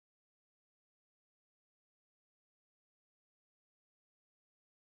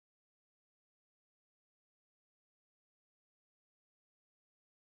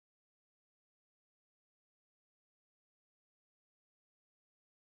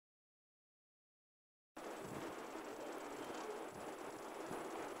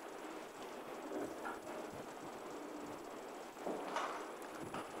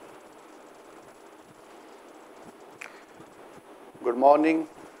good morning,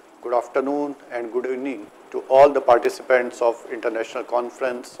 good afternoon, and good evening to all the participants of International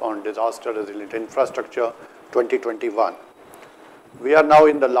Conference on Disaster Resilient Infrastructure 2021. We are now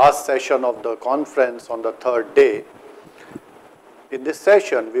in the last session of the conference on the third day. In this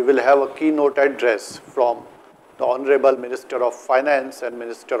session, we will have a keynote address from the Honorable Minister of Finance and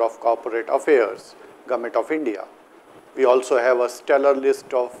Minister of Corporate Affairs, Government of India. We also have a stellar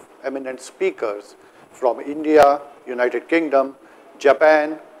list of eminent speakers from India, United Kingdom,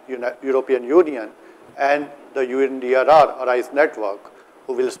 Japan, European Union, and the ICDRI ARISE network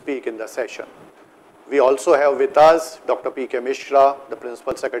who will speak in the session. We also have with us Dr. P.K. Mishra, the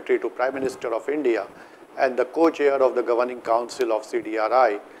Principal Secretary to Prime Minister of India and the co-chair of the Governing Council of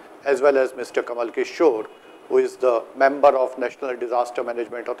CDRI, as well as Mr. Kamal Kishore, who is the member of National Disaster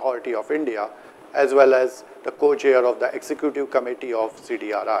Management Authority of India, as well as the co-chair of the Executive Committee of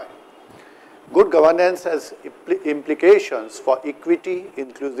CDRI. Good governance has implications for equity,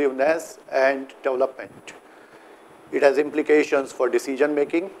 inclusiveness, and development. It has implications for decision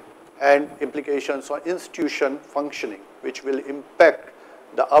making and implications on institution functioning, which will impact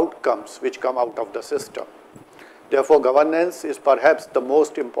the outcomes which come out of the system. Therefore, governance is perhaps the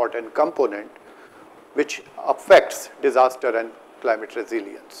most important component which affects disaster and climate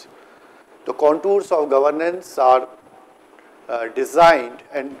resilience. The contours of governance are designed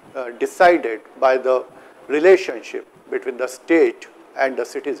and decided by the relationship between the state and the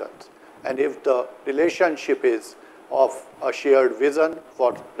citizens. And if the relationship is of a shared vision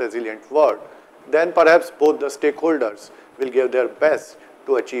for resilient world, then perhaps both the stakeholders will give their best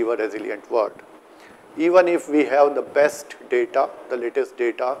to achieve a resilient world. Even if we have the best data, the latest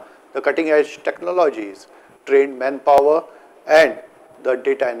data, the cutting edge technologies, trained manpower, and the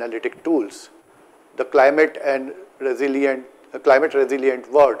data analytic tools, the climate resilient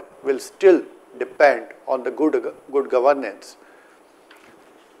world will still depend on the good governance.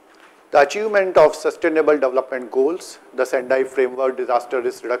 The achievement of Sustainable Development Goals, the Sendai Framework Disaster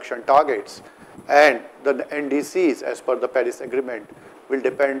Risk Reduction Targets, and the NDCs as per the Paris Agreement will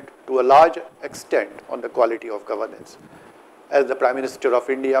depend to a large extent on the quality of governance. As the Prime Minister of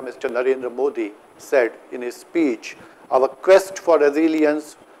India, Mr. Narendra Modi, said in his speech, our quest for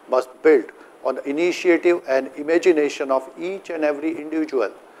resilience must build on the initiative and imagination of each and every individual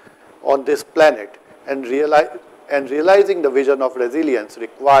on this planet, and realizing the vision of resilience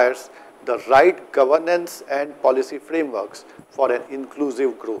requires the right governance and policy frameworks for an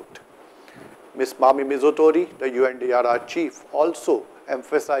inclusive growth. Ms. Mami Mizutori, the UNDRR chief, also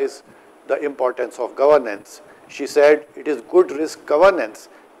emphasized the importance of governance. She said it is good risk governance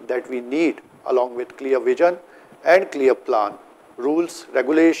that we need, along with clear vision and clear plan, rules,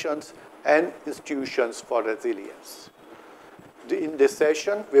 regulations, and institutions for resilience. In this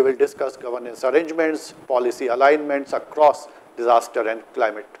session, we will discuss governance arrangements, policy alignments across disaster and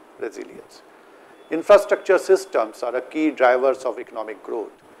climate resilience. Infrastructure systems are a key drivers of economic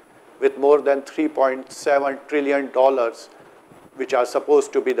growth, with more than $3.7 trillion, which are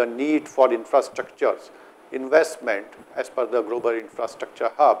supposed to be the need for infrastructures investment as per the Global Infrastructure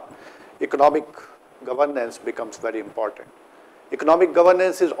Hub. Economic governance becomes very important. Economic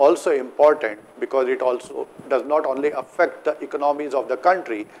governance is also important because it also does not only affect the economies of the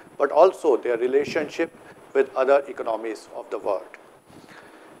country, but also their relationship with other economies of the world.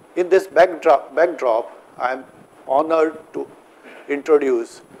 In this backdrop, I am honored to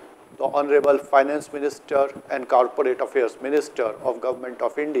introduce the Honorable Finance Minister and Corporate Affairs Minister of Government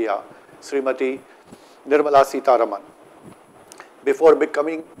of India, Srimati Nirmala Sitharaman. Before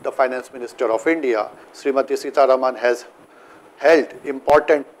becoming the Finance Minister of India, Srimati Sitharaman has held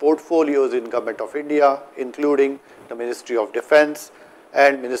important portfolios in Government of India, including the Ministry of Defense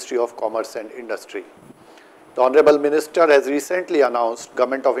and Ministry of Commerce and Industry. The Honorable Minister has recently announced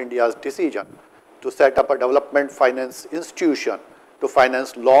Government of India's decision to set up a development finance institution to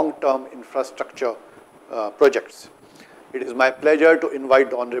finance long-term infrastructure projects. It is my pleasure to invite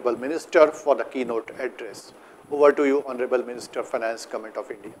the Honorable Minister for the keynote address. Over to you, Honorable Minister of Finance, Government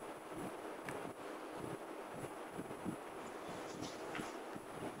of India.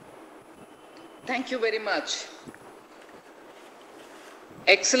 Thank you very much.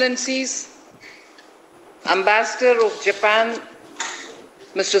 Excellencies, Ambassador of Japan,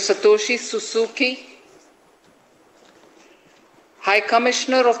 Mr. Satoshi Suzuki, High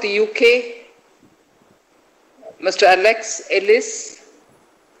Commissioner of the UK, Mr. Alex Ellis,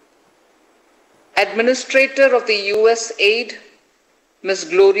 Administrator of the US Aid, Ms.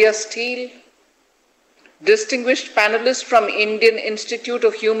 Gloria Steele, distinguished panelists from Indian Institute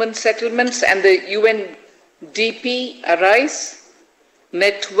of Human Settlements and the UNDP ARISE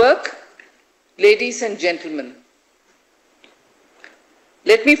network, ladies and gentlemen.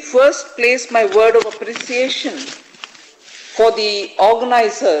 let me first place my word of appreciation for the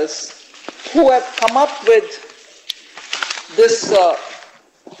organizers who have come up with this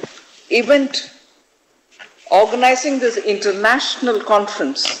event, organizing this international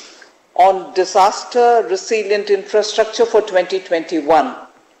conference on disaster resilient infrastructure for 2021.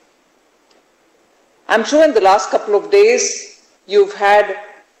 I'm sure in the last couple of days you've had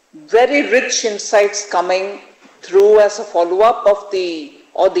very rich insights coming through as a follow-up of the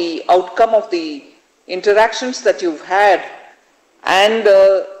outcome of the interactions that you've had, and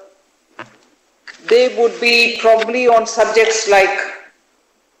they would be probably on subjects like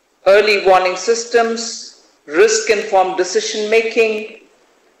early warning systems, risk-informed decision-making,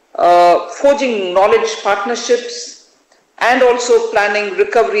 forging knowledge partnerships, and also planning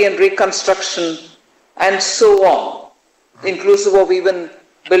recovery and reconstruction, and so on, inclusive of even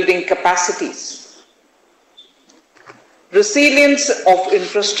building capacities. Resilience of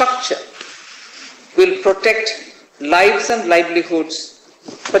infrastructure will protect lives and livelihoods,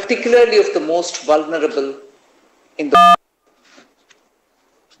 particularly of the most vulnerable in the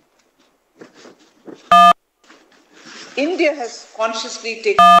world. India has consciously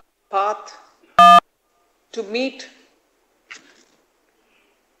taken a path to meet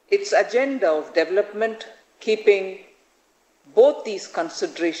its agenda of development, keeping both these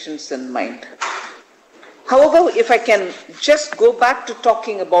considerations in mind. However, if I can just go back to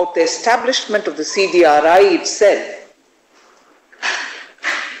talking about the establishment of the CDRI itself,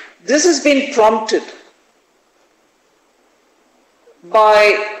 this has been prompted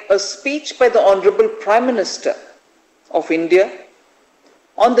by a speech by the Honorable Prime Minister of India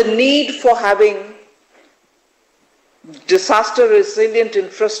on the need for having disaster resilient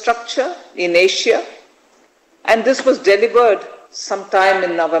infrastructure in Asia, and this was delivered sometime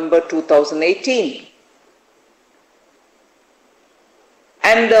in November 2018.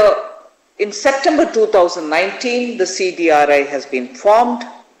 And in September 2019, the CDRI has been formed,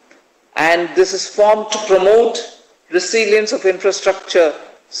 and this is formed to promote resilience of infrastructure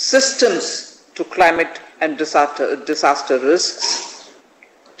systems to climate and disaster risks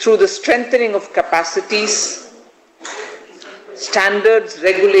through the strengthening of capacities, standards,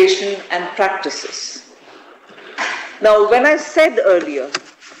 regulation, and practices. Now, when I said earlier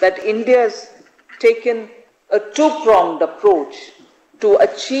that India has taken a two-pronged approach to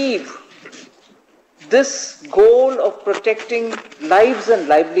achieve this goal of protecting lives and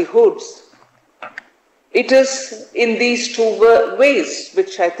livelihoods, it is in these two ways,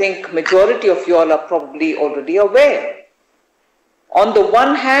 which I think majority of you all are probably already aware. On the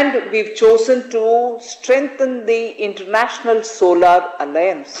one hand, we've chosen to strengthen the International Solar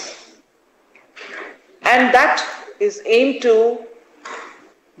Alliance, and that is aimed to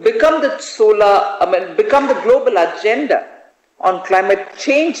become the global agenda on climate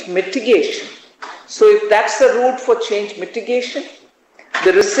change mitigation. So if that's the route for change mitigation,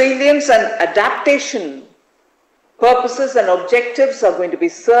 the resilience and adaptation purposes and objectives are going to be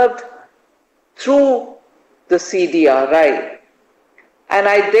served through the CDRI. And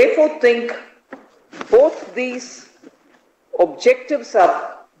I therefore think both these objectives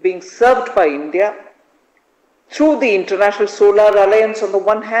are being served by India through the International Solar Alliance on the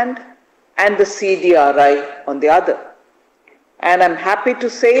one hand and the CDRI on the other. And I'm happy to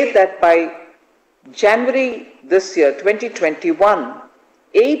say that by January this year, 2021,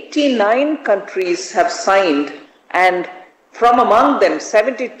 89 countries have signed, and from among them,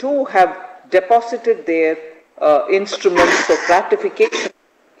 72 have deposited their instruments of ratification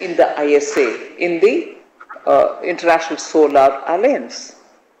in the ISA, in the International Solar Alliance.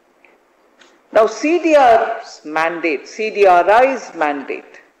 Now, CDRI's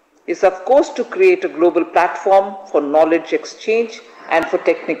mandate is, of course, to create a global platform for knowledge exchange and for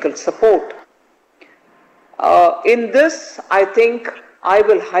technical support. In this, I think I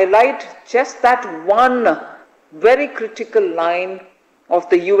will highlight just that one very critical line of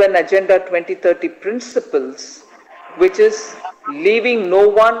the UN Agenda 2030 principles, which is leaving no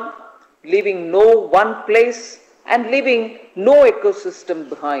one place, and leaving no ecosystem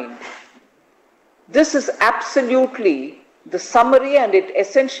behind. This is absolutely the summary, and it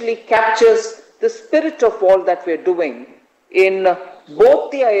essentially captures the spirit of all that we're doing in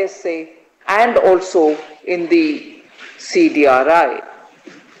both the ISA and also in the CDRI.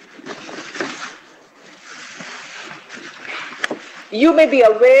 You may be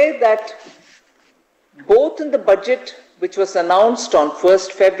aware that both in the budget, which was announced on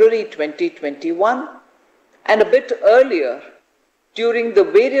 1st February 2021, and a bit earlier, during the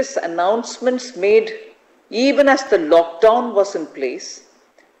various announcements made even as the lockdown was in place,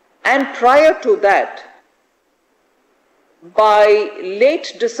 and prior to that, by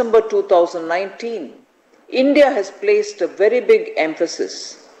late December 2019, India has placed a very big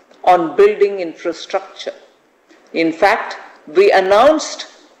emphasis on building infrastructure. In fact, we announced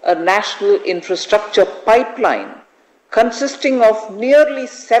a national infrastructure pipeline consisting of nearly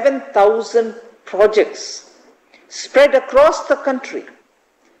 7,000 projects spread across the country.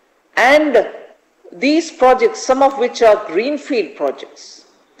 And these projects, some of which are greenfield projects,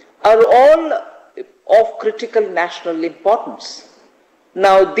 are all of critical national importance.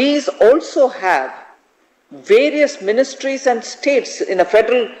 Now, these also have various ministries and states in a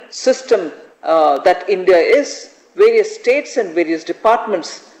federal system that India is, various states and various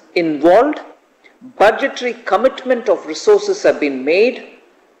departments involved. Budgetary commitment of resources have been made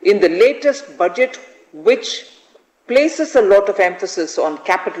in the latest budget, which places a lot of emphasis on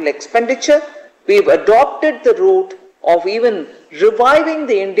capital expenditure. We've adopted the route of even reviving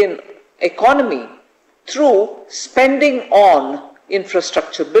the Indian economy through spending on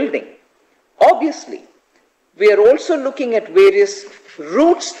infrastructure building. Obviously, we are also looking at various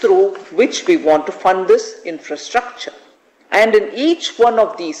routes through which we want to fund this infrastructure. And in each one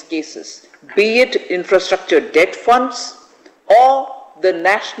of these cases, be it infrastructure debt funds or the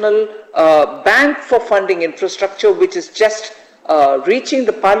National Bank for Funding Infrastructure, which is just reaching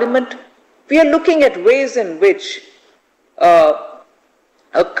the Parliament, we are looking at ways in which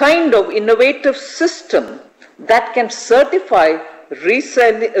a kind of innovative system that can certify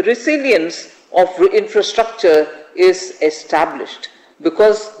resilience of infrastructure is established.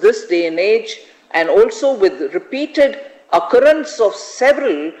 Because this day and age, and also with repeated occurrence of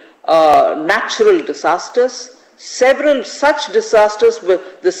several natural disasters, several such disasters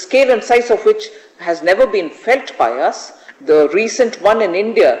with the scale and size of which has never been felt by us. The recent one in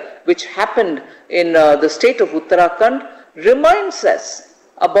India, which happened in the state of Uttarakhand, reminds us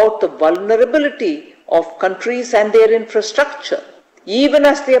about the vulnerability of countries and their infrastructure. Even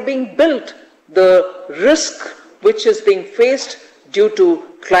as they are being built, the risk which is being faced due to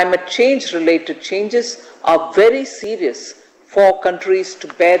climate change related changes are very serious for countries to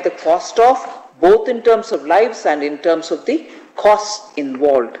bear the cost of, both in terms of lives and in terms of the costs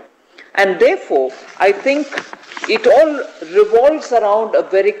involved. And therefore, I think it all revolves around a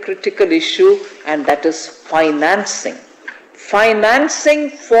very critical issue, and that is financing. Financing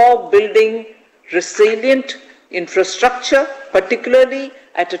for building resilient infrastructure, particularly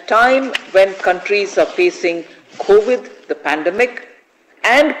at a time when countries are facing COVID, the pandemic,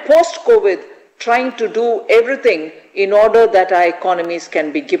 and post-COVID, trying to do everything in order that our economies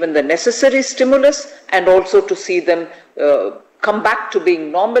can be given the necessary stimulus and also to see them come back to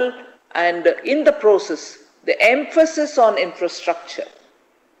being normal. And in the process, the emphasis on infrastructure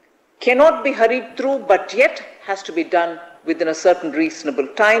cannot be hurried through, but yet has to be done within a certain reasonable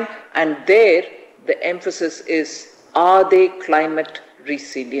time. And there, the emphasis is, are they climate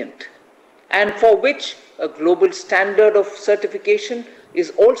resilient? And for which a global standard of certification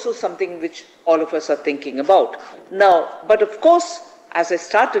is also something which all of us are thinking about. Now, but of course, as I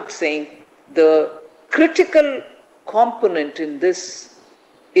started saying, the critical component in this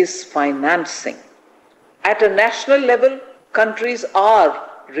is financing. At a national level, countries are,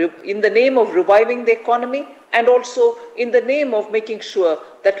 in the name of reviving the economy and also in the name of making sure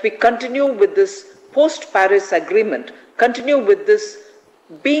that we continue with this post-Paris agreement, continue with this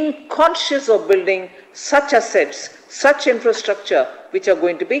being conscious of building such assets, such infrastructure which are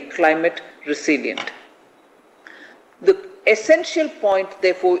going to be climate resilient. The essential point,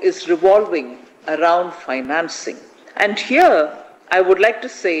 therefore, is revolving around financing. And here, I would like to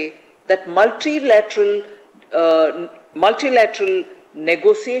say that multilateral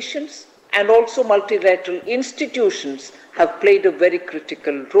negotiations and also multilateral institutions have played a very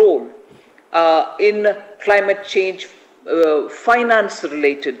critical role in climate change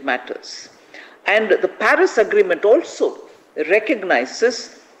finance-related matters. And the Paris Agreement also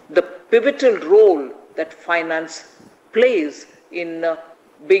recognizes the pivotal role that finance plays in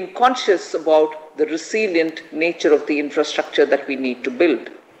being conscious about the resilient nature of the infrastructure that we need to build.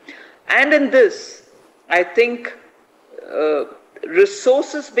 And in this, I think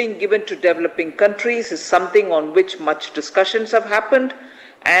resources being given to developing countries is something on which much discussions have happened.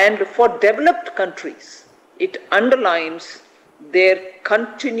 And for developed countries, it underlines their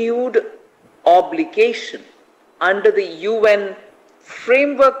continued obligation under the UN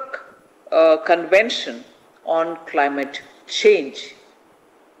Framework Convention on Climate Change.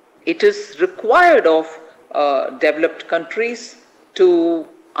 It is required of developed countries to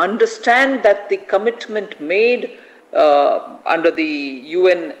understand that the commitment made under the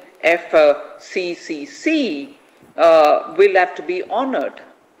UNFCCC will have to be honored.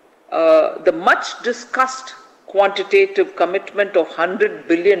 The much discussed quantitative commitment of $100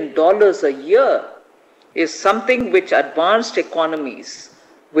 billion a year is something which advanced economies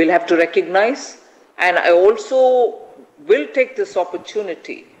will have to recognize. And I also will take this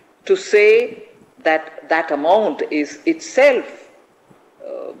opportunity to say that that amount is itself,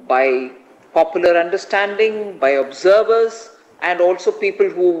 by popular understanding, by observers, and also people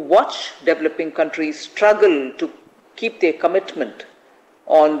who watch developing countries struggle to keep their commitment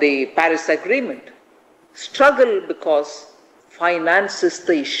on the Paris Agreement, struggle because finance is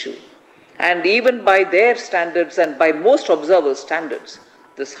the issue. And even by their standards and by most observers' standards,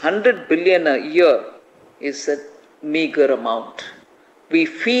 this 100 billion a year is a meager amount. We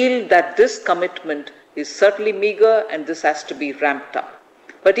feel that this commitment is certainly meager and this has to be ramped up.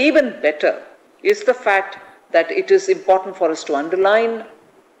 But even better is the fact that it is important for us to underline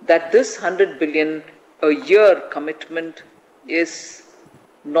that this 100 billion a year commitment is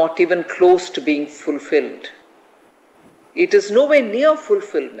not even close to being fulfilled. It is nowhere near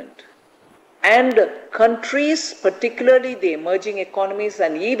fulfillment. And countries, particularly the emerging economies,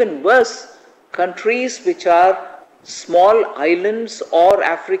 and even worse, countries which are small islands or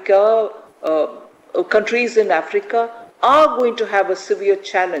Africa, countries in Africa, are going to have a severe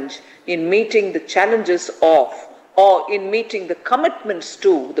challenge in meeting the challenges of, or in meeting the commitments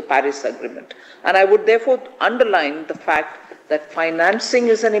to the Paris Agreement. And I would therefore underline the fact that financing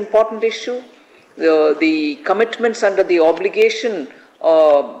is an important issue. The commitments under the obligation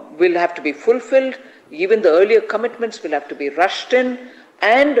will have to be fulfilled. Even the earlier commitments will have to be rushed in,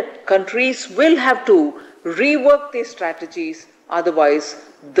 and countries will have to rework their strategies. Otherwise,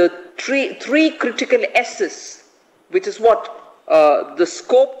 the three critical S's, which is what the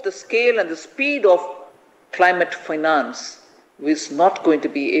scope, the scale, and the speed of climate finance, is not going to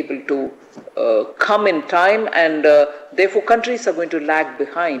be able to come in time, and therefore countries are going to lag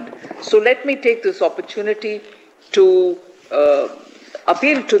behind. So let me take this opportunity to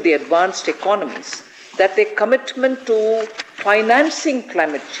appeal to the advanced economies that their commitment to financing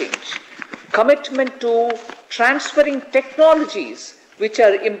climate change, commitment to transferring technologies which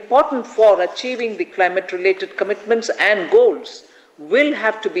are important for achieving the climate-related commitments and goals, will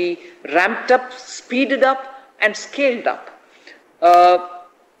have to be ramped up, speeded up, and scaled up.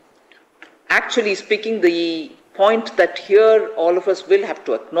 Actually speaking, the point that here all of us will have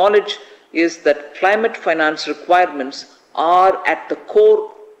to acknowledge is that climate finance requirements are at the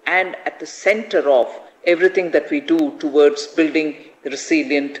core and at the center of everything that we do towards building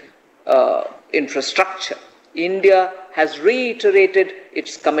resilient infrastructure. India has reiterated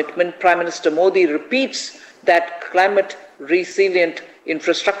its commitment. Prime Minister Modi repeats that climate resilient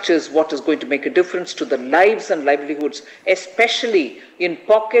infrastructure is what is going to make a difference to the lives and livelihoods, especially in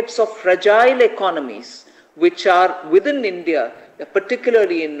pockets of fragile economies which are within India,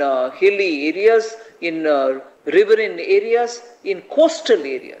 particularly in hilly areas, in riverine areas, in coastal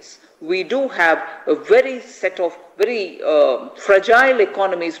areas. We do have a very fragile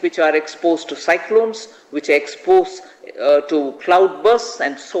economies which are exposed to cyclones, which are exposed to cloud bursts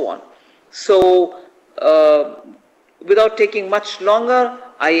and so on. So without taking much longer,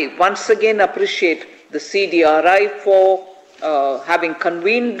 I once again appreciate the CDRI for having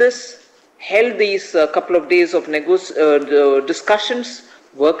convened this, held these couple of days of discussions,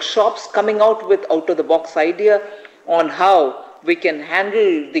 workshops, coming out with out-of-the-box idea on how we can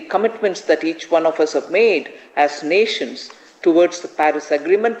handle the commitments that each one of us have made as nations towards the Paris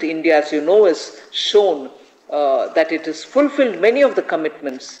Agreement. India, as you know, has shown that it has fulfilled many of the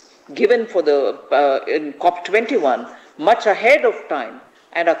commitments given for the in COP21 much ahead of time,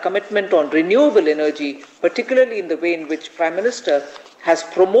 and our commitment on renewable energy, particularly in the way in which Prime Minister has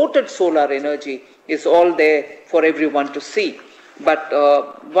promoted solar energy, is all there for everyone to see. But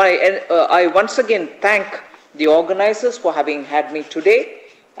I once again thank the organizers for having had me today,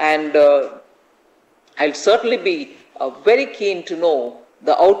 and I'll certainly be very keen to know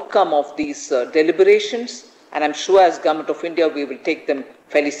the outcome of these deliberations, and I'm sure as Government of India we will take them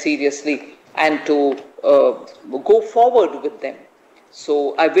fairly seriously and to go forward with them.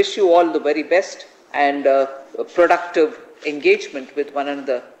 So I wish you all the very best and productive engagement with one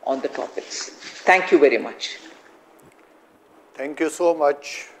another on the topics. Thank you very much. Thank you so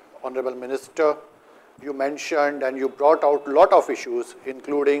much, Honorable Minister. You mentioned and you brought out a lot of issues,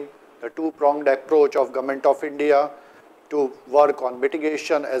 including the two-pronged approach of Government of India to work on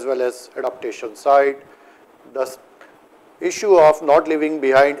mitigation as well as adaptation side, the issue of not leaving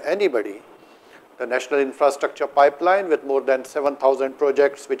behind anybody, the National Infrastructure Pipeline with more than 7,000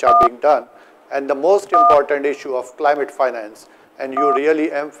 projects which are being done, and the most important issue of climate finance. And you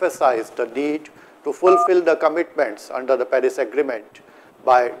really emphasized the need to fulfill the commitments under the Paris Agreement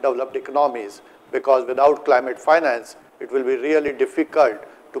by developed economies because without climate finance, it will be really difficult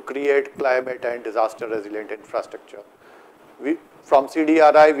to create climate and disaster resilient infrastructure. From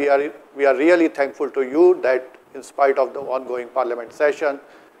CDRI, we are really thankful to you that in spite of the ongoing parliament session,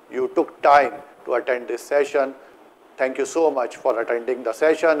 you took time to attend this session. Thank you so much for attending the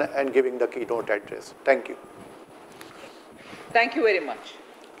session and giving the keynote address. Thank you. Thank you very much.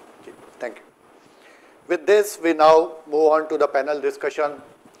 Thank you. With this, we now move on to the panel discussion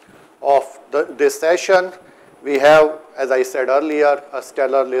of this session. We have, as I said earlier, a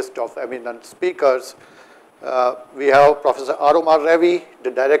stellar list of eminent speakers. We have Professor Arumar Ravi, the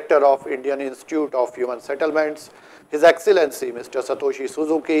Director of Indian Institute of Human Settlements, His Excellency Mr. Satoshi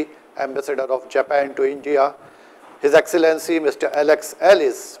Suzuki, Ambassador of Japan to India, His Excellency Mr. Alex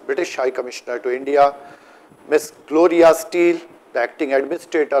Ellis, British High Commissioner to India, Ms. Gloria Steele, the Acting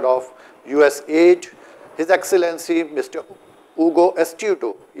Administrator of USAID, His Excellency Mr. Ugo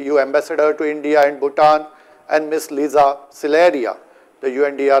Estuto, EU Ambassador to India and Bhutan, and Ms. Lisa Sileria, the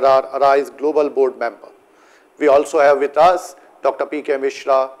UNDRR ARISE Global Board Member. We also have with us Dr. P.K.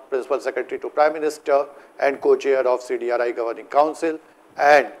 Mishra, Principal Secretary to Prime Minister and Co-Chair of CDRI Governing Council,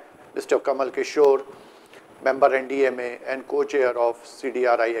 and Mr. Kamal Kishore, Member NDMA and Co-Chair of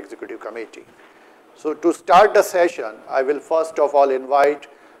CDRI Executive Committee. So to start the session, I will first of all invite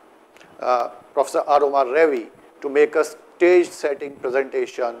Professor Arumar Ravi to make a stage-setting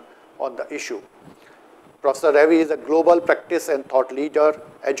presentation on the issue. Professor Ravi is a global practice and thought leader,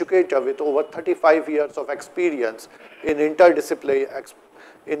 educator with over 35 years of experience in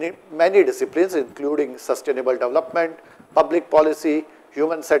in many disciplines, including sustainable development, public policy,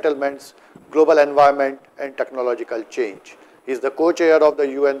 human settlements, global environment, and technological change. He is the co-chair of the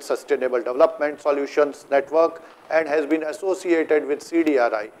UN Sustainable Development Solutions Network and has been associated with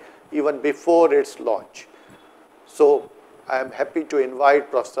CDRI even before its launch. So I am happy to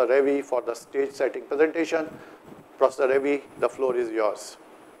invite Professor Ravi for the stage setting presentation. Professor Ravi, the floor is yours.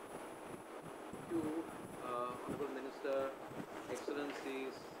 Thank you, Honorable Minister,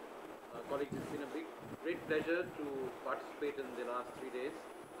 Excellencies, colleagues. It's been a great pleasure to participate in the last 3 days.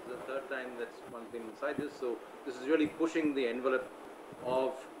 This is the third time that one's been inside this, so this is really pushing the envelope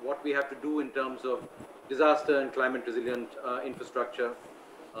of what we have to do in terms of disaster and climate resilient infrastructure.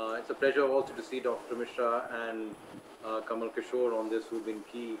 It's a pleasure also to see Dr. Mishra and Kamal Kishore on this, who've been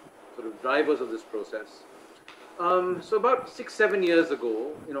key sort of drivers of this process. So about 6-7 years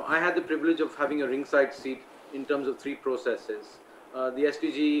ago, I had the privilege of having a ringside seat in terms of 3 processes: the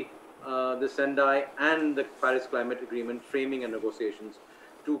SDG, the Sendai, and the Paris Climate Agreement framing and negotiations,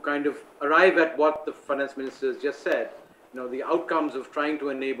 to kind of arrive at what the finance ministers just said. The outcomes of trying to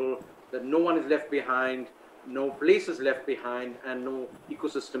enable that no one is left behind, no place is left behind, and no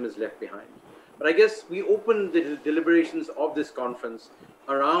ecosystem is left behind. But I guess we opened the deliberations of this conference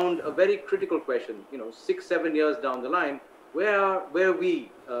around a very critical question. 6-7 years down the line, where are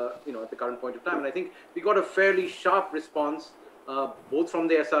we, at the current point of time? And I think we got a fairly sharp response, both from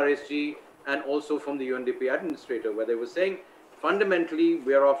the SRSG and also from the UNDP administrator, where they were saying, fundamentally,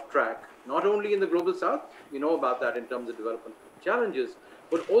 we are off track, not only in the global south, we know about that in terms of development challenges,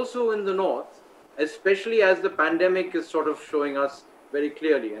 but also in the north, especially as the pandemic is sort of showing us very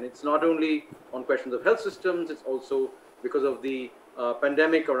clearly. And it's not only on questions of health systems, it's also because of the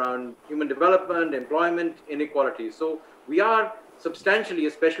pandemic around human development, employment, inequality. So we are substantially,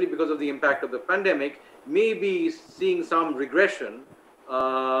 especially because of the impact of the pandemic, maybe seeing some regression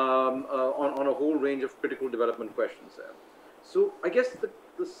on a whole range of critical development questions there. So I guess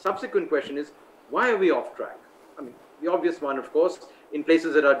the subsequent question is, why are we off track? I mean, the obvious one, of course, in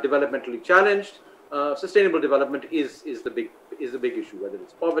places that are developmentally challenged, sustainable development is the big issue, whether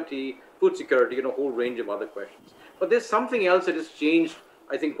it's poverty, food security, and a whole range of other questions. But there's something else that has changed,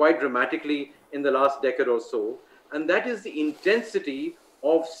 I think, quite dramatically in the last decade or so, and that is the intensity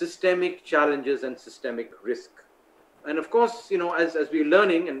of systemic challenges and systemic risk. And of course, as we're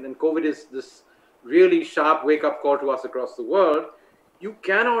learning, and COVID is this really sharp wake-up call to us across the world, you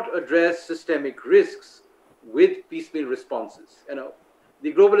cannot address systemic risks with piecemeal responses.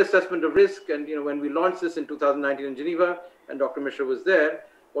 The global assessment of risk, and when we launched this in 2019 in Geneva, and Dr. Mishra was there,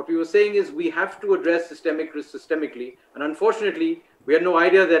 what we were saying is we have to address systemic risk systemically. And unfortunately, we had no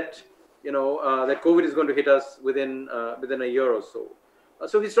idea that that COVID is going to hit us within a year or so.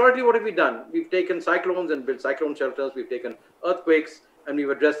 So historically, what have we done? We've taken cyclones and built cyclone shelters. We've taken earthquakes, and we've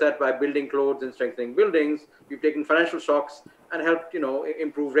addressed that by building clothes and strengthening buildings. We've taken financial shocks and helped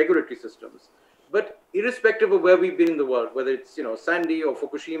improve regulatory systems. But irrespective of where we've been in the world, whether it's Sandy or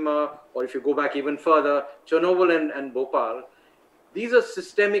Fukushima, or if you go back even further, Chernobyl and Bhopal, these are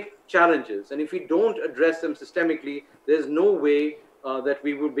systemic challenges. And if we don't address them systemically, there's no way that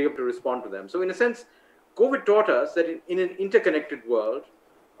we would be able to respond to them. So in a sense, COVID taught us that in an interconnected world,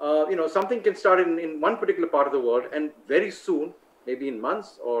 something can start in one particular part of the world, and very soon, maybe in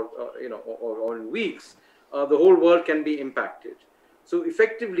months or in weeks, the whole world can be impacted. So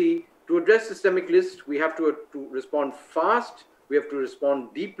effectively, to address systemic risk, we have to respond fast, we have to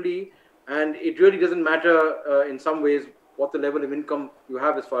respond deeply, and it really doesn't matter in some ways what the level of income you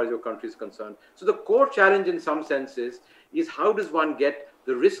have as far as your country is concerned. So the core challenge in some senses is how does one get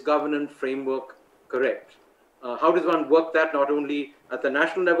the risk governance framework correct? How does one work that not only at the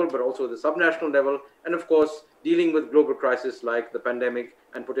national level, but also at the subnational level? And of course, dealing with global crises like the pandemic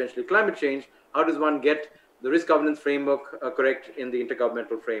and potentially climate change, how does one get the risk governance framework correct in the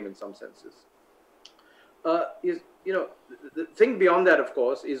intergovernmental frame in some senses? The thing beyond that, of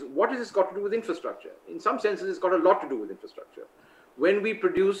course, is what has this got to do with infrastructure? In some senses, it's got a lot to do with infrastructure. When we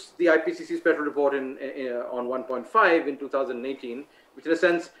produced the IPCC special report on 1.5 in 2018, which in a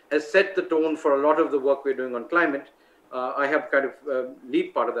sense has set the tone for a lot of the work we're doing on climate, I have kind of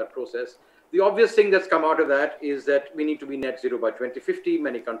lead part of that process. The obvious thing that's come out of that is that we need to be net zero by 2050.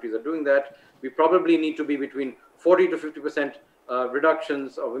 Many countries are doing that. We probably need to be between 40 to 50%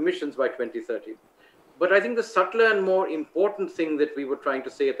 reductions of emissions by 2030. But I think the subtler and more important thing that we were trying to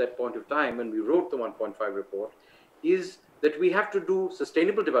say at that point of time when we wrote the 1.5 report is that we have to do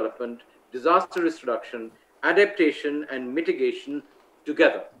sustainable development, disaster risk reduction, adaptation, and mitigation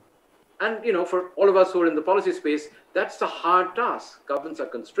together. And for all of us who are in the policy space, that's a hard task. Governments are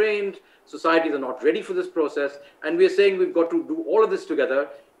constrained, societies are not ready for this process, and we're saying we've got to do all of this together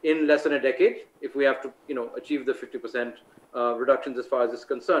in less than a decade if we have to achieve the 50% reductions as far as this is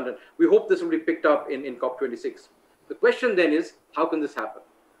concerned. And we hope this will be picked up in COP26. The question then is, how can this happen?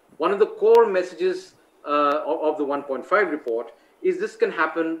 One of the core messages of the 1.5 report is this can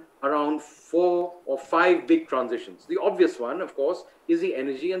happen around 4 or 5 big transitions. The obvious one, of course, is the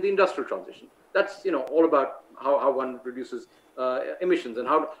energy and the industrial transition. That's all about how one reduces emissions and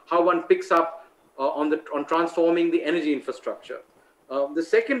how one picks up on transforming the energy infrastructure. The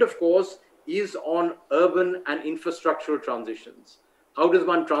second, of course, is on urban and infrastructural transitions. How does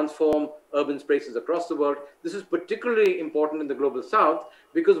one transform urban spaces across the world? This is particularly important in the global south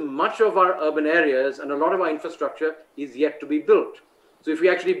because much of our urban areas and a lot of our infrastructure is yet to be built. So if we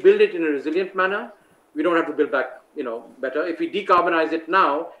actually build it in a resilient manner, we don't have to build back better. If we decarbonize it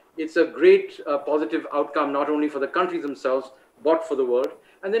now, it's a great positive outcome, not only for the countries themselves, but for the world.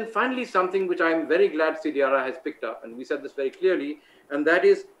 And then finally, something which I'm very glad CDRI has picked up, and we said this very clearly, and that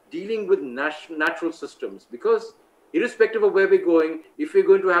is dealing with natural systems. Because irrespective of where we're going, if we're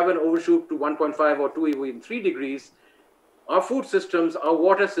going to have an overshoot to 1.5 or 2, even 3 degrees, our food systems, our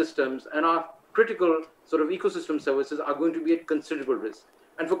water systems, and our critical sort of ecosystem services are going to be at considerable risk.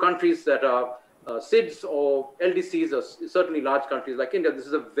 And for countries that are SIDS or LDCs, or certainly large countries like India, this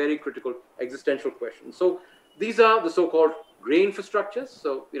is a very critical existential question. So these are the so-called gray infrastructures,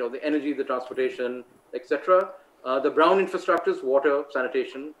 so the energy, the transportation, etc. The brown infrastructures, water,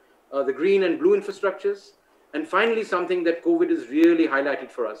 sanitation, the green and blue infrastructures, and finally something that COVID has really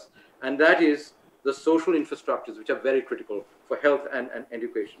highlighted for us, and that is the social infrastructures, which are very critical for health and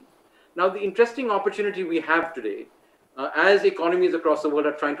education. Now, the interesting opportunity we have today, as economies across the world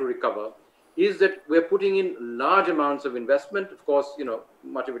are trying to recover, is that we're putting in large amounts of investment. Of course,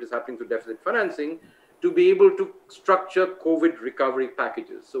 much of it is happening through deficit financing, to be able to structure COVID recovery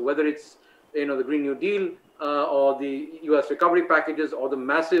packages. So whether it's the Green New Deal or the US recovery packages or the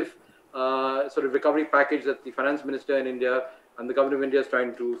massive sort of recovery package that the finance minister in India and the government of India is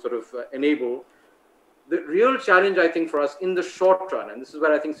trying to sort of enable, the real challenge, I think, for us in the short run, and this is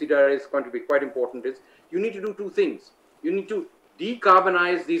where I think CDRI is going to be quite important, is you need to do 2 things. You need to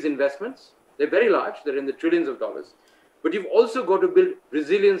decarbonize these investments. They're very large. They're in the trillions of dollars. But you've also got to build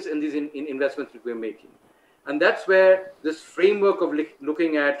resilience in these investments that we're making. And that's where this framework of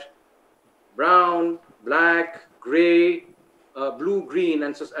looking at brown, black, gray, blue, green,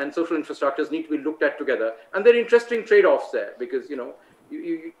 and social infrastructures need to be looked at together. And there are interesting trade-offs there because,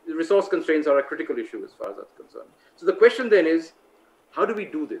 resource constraints are a critical issue as far as that's concerned. So the question then is, how do we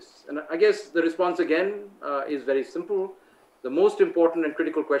do this? And I guess the response again is very simple. The most important and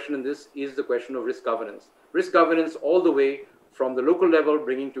critical question in this is the question of risk governance. Risk governance all the way from the local level,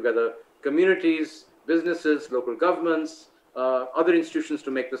 bringing together communities, businesses, local governments, other institutions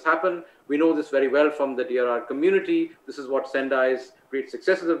to make this happen. We know this very well from the DRR community. This is what Sendai's great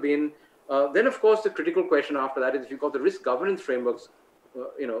successes have been. Then, of course, the critical question after that is if you've got the risk governance frameworks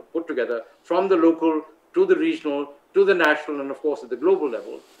put together from the local to the regional to the national and, of course, at the global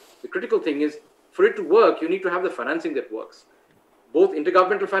level. The critical thing is for it to work, you need to have the financing that works, both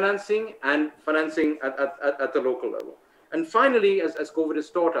intergovernmental financing and financing at the local level. And finally, as COVID has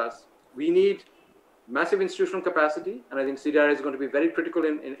taught us, we need massive institutional capacity, and I think CDRI is going to be very critical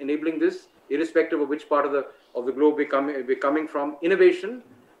in enabling this, irrespective of which part of the globe we're coming from. Innovation,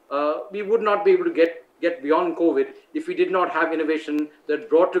 we would not be able to get beyond COVID if we did not have innovation that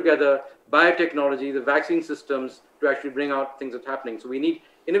brought together biotechnology, the vaccine systems to actually bring out things that's happening. So we need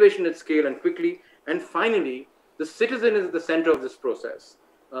innovation at scale and quickly. And finally, the citizen is at the center of this process.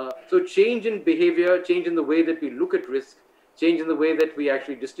 So change in behavior, change in the way that we look at risk, change in the way that we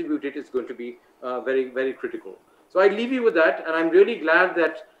actually distribute it is going to be very, very critical. So I leave you with that, and I'm really glad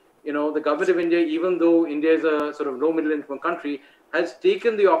that the government of India, even though India is a sort of low middle income country, has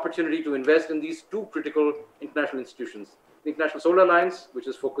taken the opportunity to invest in these two critical international institutions: the International Solar Alliance, which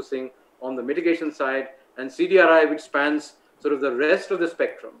is focusing on the mitigation side, and CDRI, which spans sort of the rest of the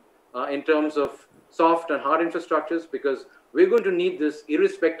spectrum in terms of soft and hard infrastructures, because we're going to need this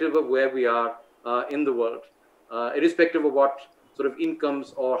irrespective of where we are in the world, irrespective of what sort of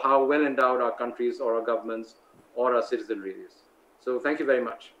incomes or how well endowed our countries or our governments or our citizenry is. So thank you very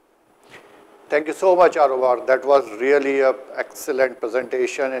much. Thank you so much, Arovar. That was really an excellent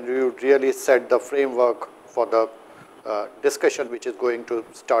presentation, and you really set the framework for the discussion which is going to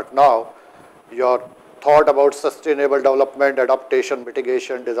start now. Your thought about sustainable development, adaptation,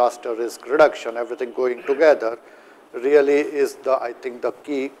 mitigation, disaster risk reduction, everything going together really is I think the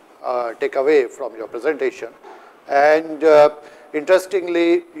key takeaway from your presentation. And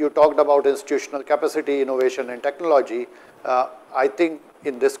interestingly, you talked about institutional capacity, innovation, and technology. I think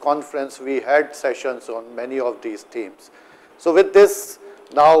in this conference, we had sessions on many of these themes. So with this,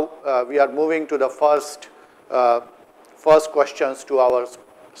 now we are moving to the first questions to our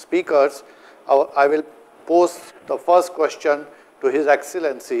speakers. I will pose the first question to His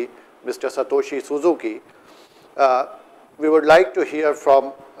Excellency, Mr. Satoshi Suzuki. We would like to hear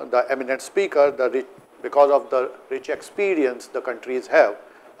from the eminent speaker, because of the rich experience the countries have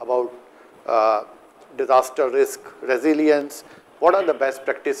about disaster risk resilience. What are the best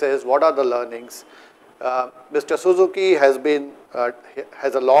practices? What are the learnings? Mr. Suzuki has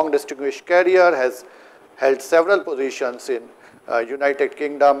a long distinguished career, has held several positions in United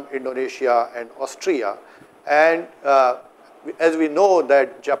Kingdom, Indonesia, and Austria. And as we know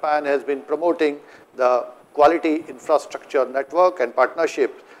that Japan has been promoting the quality infrastructure network and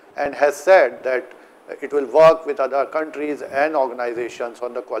partnership, and has said that it will work with other countries and organizations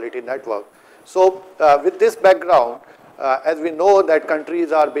on the quality network. So with this background, as we know that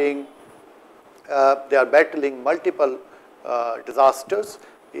countries are they are battling multiple disasters.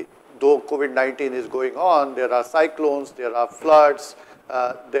 Though COVID-19 is going on, there are cyclones, there are floods,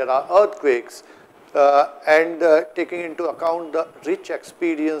 there are earthquakes, and taking into account the rich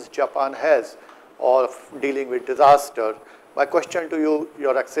experience Japan has of dealing with disaster, my question to you,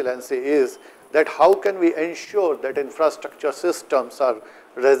 Your Excellency, is that how can we ensure that infrastructure systems are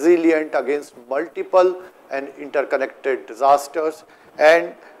resilient against multiple and interconnected disasters,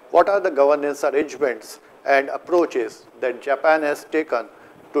 and what are the governance arrangements and approaches that Japan has taken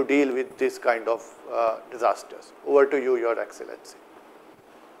to deal with this kind of disasters? Over to you, Your Excellency.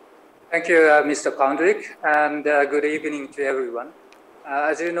 Thank you, Mr. Kondrik, and good evening to everyone.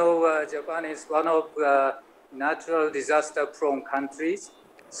 As you know, Japan is one of natural disaster-prone countries.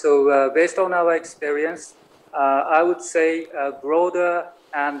 So based on our experience, I would say a broader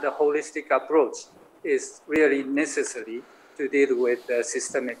and a holistic approach is really necessary to deal with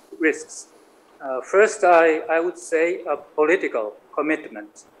systemic risks. First, I would say a political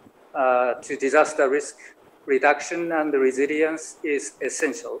commitment to disaster risk reduction and resilience is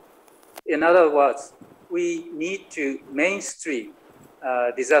essential. In other words, we need to mainstream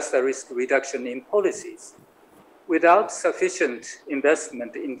disaster risk reduction in policies. Without sufficient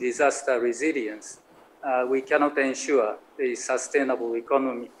investment in disaster resilience, we cannot ensure the sustainable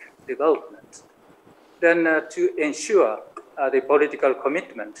economic development. Then to ensure the political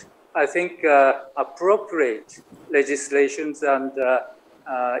commitment, I think appropriate legislations and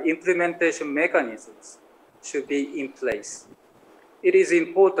implementation mechanisms should be in place. It is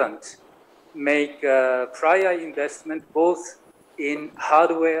important to make prior investment both in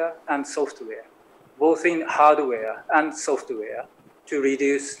hardware and software, to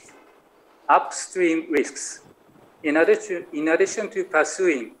reduce upstream risks, in addition to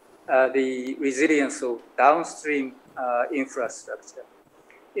pursuing the resilience of downstream infrastructure.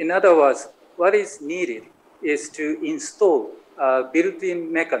 In other words, what is needed is to install a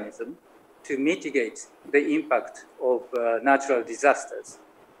built-in mechanism to mitigate the impact of natural disasters.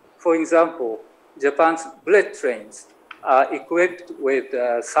 For example, Japan's bullet trains are equipped with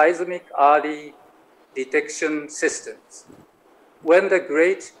seismic early detection systems. When the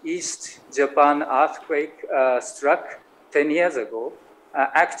Great East Japan earthquake struck 10 years ago,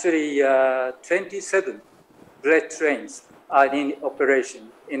 actually 27 bullet trains are in operation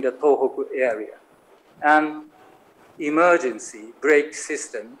in the Tohoku area. And emergency brake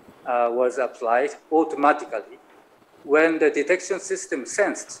system was applied automatically when the detection system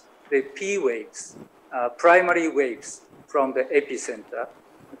sensed the P waves, primary waves from the epicenter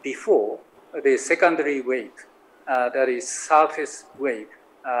before the secondary wave, that is surface wave,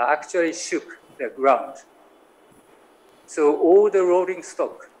 actually shook the ground. So all the rolling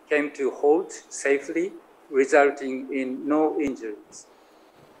stock came to halt safely, resulting in no injuries.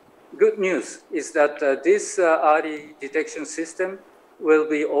 Good news is that this early detection system will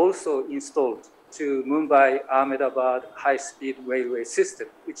be also installed to Mumbai-Ahmedabad high-speed railway system,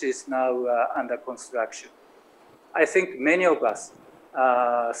 which is now under construction. I think many of us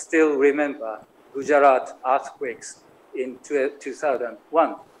still remember Gujarat earthquakes in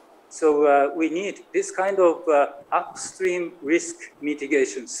 2001. So we need this kind of upstream risk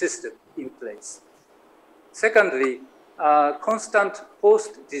mitigation system in place. Secondly, constant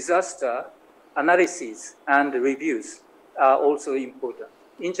post-disaster analysis and reviews are also important.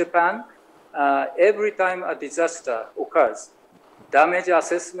 In Japan, every time a disaster occurs, damage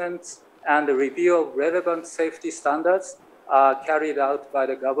assessments and the review of relevant safety standards are carried out by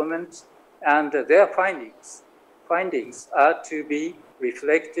the government, and their findings are to be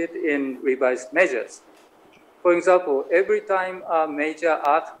reflected in revised measures. For example, every time a major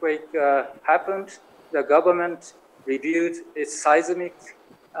earthquake happened, the government reviewed its seismic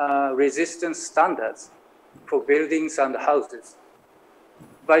resistance standards for buildings and houses.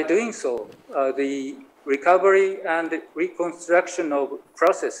 By doing so, the recovery and reconstruction of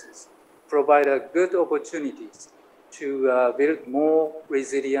processes provide good opportunities to build more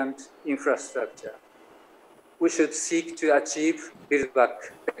resilient infrastructure. We should seek to achieve build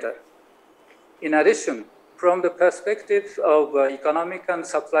back better. In addition, from the perspective of economic and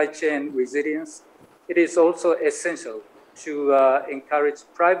supply chain resilience, it is also essential to encourage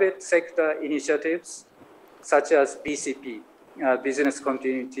private sector initiatives such as BCP, Business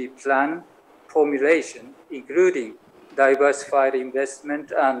Continuity Plan formulation, including diversified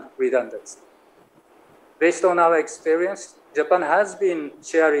investment and redundancy. Based on our experience, Japan has been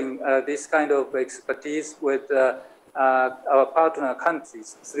sharing this kind of expertise with our partner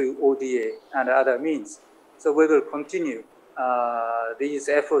countries through ODA and other means. So we will continue these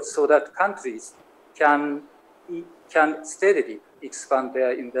efforts so that countries can steadily expand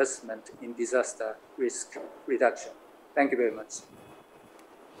their investment in disaster risk reduction. Thank you very much.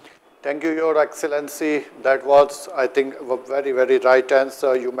 Thank you, Your Excellency. That was, I think, a very, very right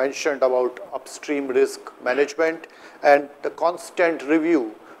answer. You mentioned about upstream risk management and the constant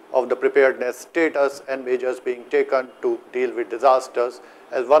review of the preparedness status and measures being taken to deal with disasters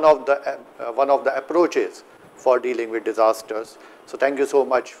as one of the approaches for dealing with disasters. So thank you so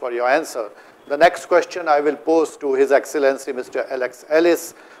much for your answer. The next question I will pose to His Excellency Mr. Alex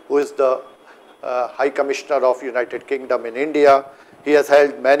Ellis, who is the High Commissioner of United Kingdom in India. He has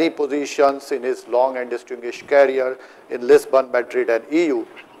held many positions in his long and distinguished career in Lisbon, Madrid, and EU.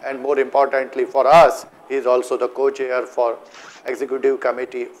 And more importantly for us, he is also the co-chair for Executive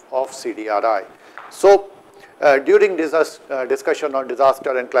Committee of CDRI. So during this discussion on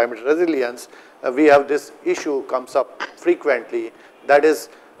disaster and climate resilience, we have this issue comes up frequently, that is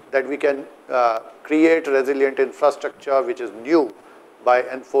that we can create resilient infrastructure which is new by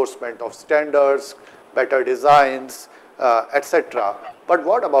enforcement of standards, better designs, etc. But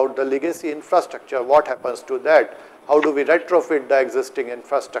what about the legacy infrastructure? What happens to that? How do we retrofit the existing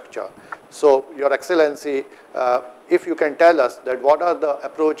infrastructure? So, Your Excellency, if you can tell us that what are the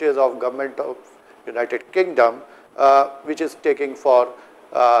approaches of Government of United Kingdom which is taking for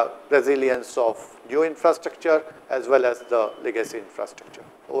resilience of new infrastructure as well as the legacy infrastructure.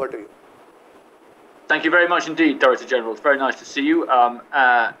 Over to you. Thank you very much indeed, Director General. It's very nice to see you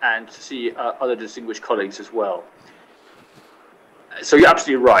and to see other distinguished colleagues as well. So you're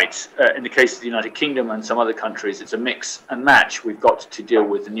absolutely right. In the case of the United Kingdom and some other countries, it's a mix and match. We've got to deal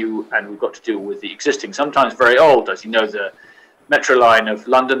with the new and we've got to deal with the existing, sometimes very old. As you know, the metro line of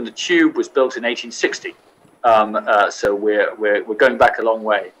London, the tube, was built in 1860. So we're going back a long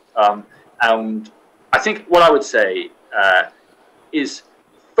way. And I think what I would say is,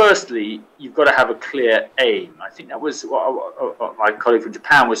 firstly, you've got to have a clear aim. I think that was what my colleague from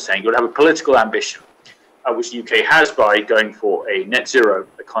Japan was saying. You've got to have a political ambition, which the UK has by going for a net zero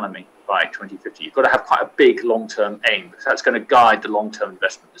economy by 2050. You've got to have quite a big long-term aim, because that's going to guide the long-term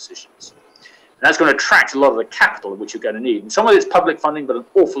investment decisions. And that's going to attract a lot of the capital which you're going to need. And some of it's public funding, but an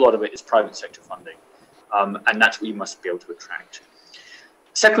awful lot of it is private sector funding. And that's what you must be able to attract.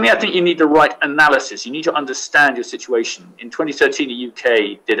 Secondly, I think you need the right analysis. You need to understand your situation. In 2013, the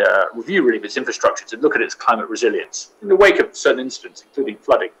UK did a review really of its infrastructure to look at its climate resilience in the wake of certain incidents, including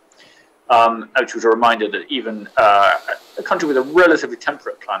flooding, which was a reminder that even a country with a relatively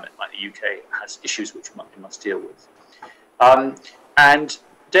temperate climate like the UK has issues which we must deal with. And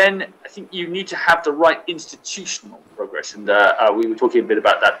then I think you need to have the right institutional progress. And we were talking a bit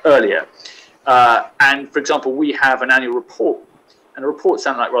about that earlier. And for example, we have an annual report. And the reports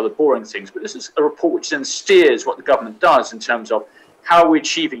sound like rather boring things, but this is a report which then steers what the government does in terms of how are we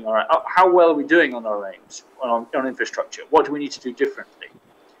achieving how well are we doing on our aims on infrastructure? What do we need to do differently?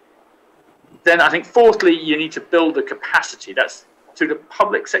 Then I think fourthly, you need to build the capacity. That's through the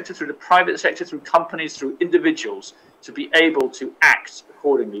public sector, through the private sector, through companies, through individuals, to be able to act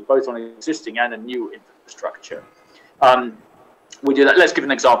accordingly, both on existing and a new infrastructure. We do that. Let's give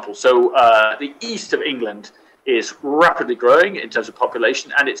an example. So the east of England is rapidly growing in terms of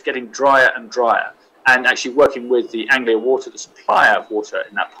population, and it's getting drier and drier. And actually working with the Anglia Water, the supplier of water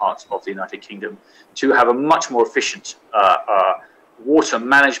in that part of the United Kingdom, to have a much more efficient water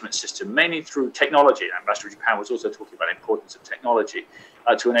management system, mainly through technology. Ambassador of Japan was also talking about the importance of technology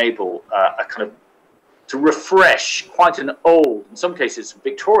to enable to refresh quite an old, in some cases,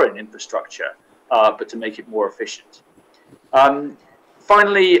 Victorian infrastructure, but to make it more efficient.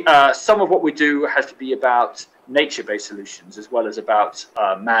 Finally, some of what we do has to be about nature-based solutions as well as about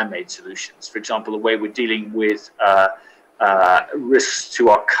man-made solutions. For example, the way we're dealing with risks to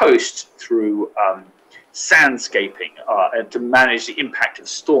our coast through sandscaping to manage the impact of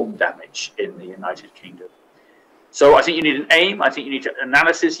storm damage in the United Kingdom. So I think you need an aim, I think you need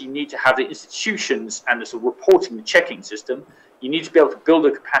analysis, you need to have the institutions and the sort of reporting and checking system. You need to be able to build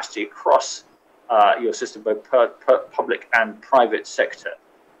a capacity across your system, both public and private sector.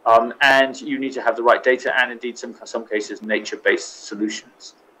 And you need to have the right data and indeed some cases nature-based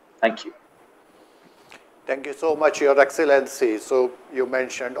solutions. Thank you. Thank you so much, Your Excellency. So you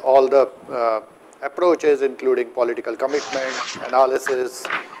mentioned all the approaches, including political commitment, analysis,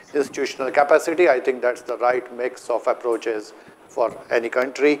 institutional capacity. I think that's the right mix of approaches for any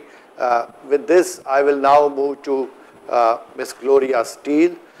country. With this, I will now move to Ms. Gloria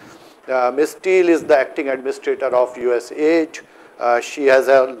Steele. Ms. Steele is the acting administrator of USAID. She has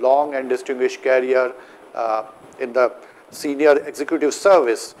a long and distinguished career in the senior executive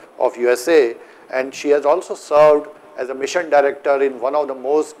service of USA, and she has also served as a mission director in one of the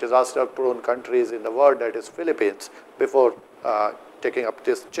most disaster-prone countries in the world, that is Philippines, before taking up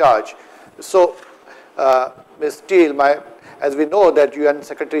this charge. So, Ms. Steele, as we know that UN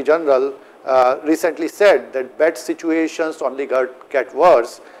Secretary General recently said that bad situations only get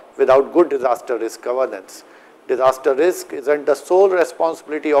worse without good disaster risk governance. Disaster risk isn't the sole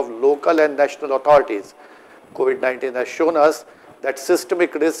responsibility of local and national authorities. COVID-19 has shown us that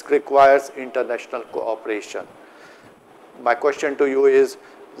systemic risk requires international cooperation. My question to you is,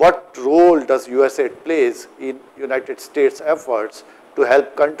 what role does USAID plays in United States efforts to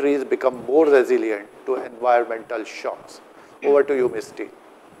help countries become more resilient to environmental shocks? Over to you, Ms. Steele.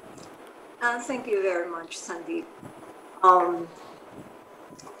 Thank you very much, Sandeep.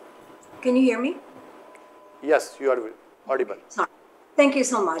 Can you hear me? Yes, you are audible. Sorry. Thank you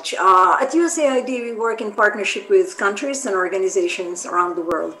so much. At USAID, we work in partnership with countries and organizations around the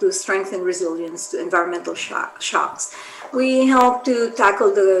world to strengthen resilience to environmental shocks. We help to tackle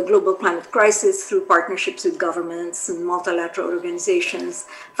the global climate crisis through partnerships with governments and multilateral organizations,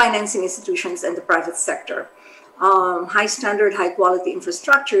 financing institutions, and the private sector. High standard, high quality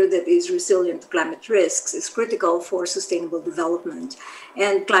infrastructure that is resilient to climate risks is critical for sustainable development.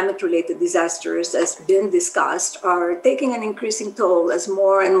 And climate related disasters, as been discussed, are taking an increasing toll as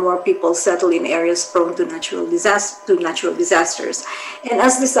more and more people settle in areas prone to natural disasters. And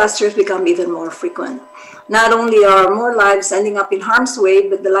as disasters become even more frequent. Not only are more lives ending up in harm's way,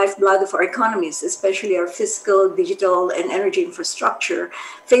 but the lifeblood of our economies, especially our physical, digital, and energy infrastructure,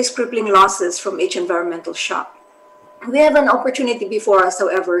 face crippling losses from each environmental shock. We have an opportunity before us,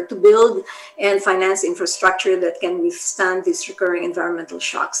 however, to build and finance infrastructure that can withstand these recurring environmental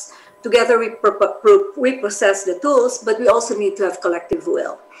shocks. Together, we possess the tools, but we also need to have collective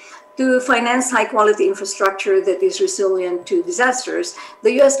will. To finance high-quality infrastructure that is resilient to disasters,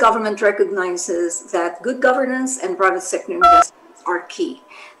 the U.S. government recognizes that good governance and private sector investments are key.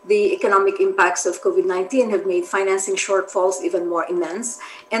 The economic impacts of COVID-19 have made financing shortfalls even more immense,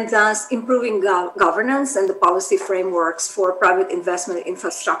 and thus improving governance and the policy frameworks for private investment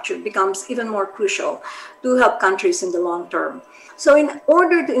infrastructure becomes even more crucial to help countries in the long term. So in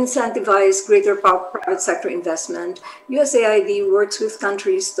order to incentivize greater private sector investment, USAID works with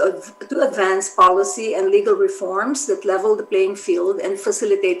countries to advance policy and legal reforms that level the playing field and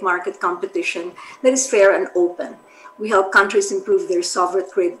facilitate market competition that is fair and open. We help countries improve their sovereign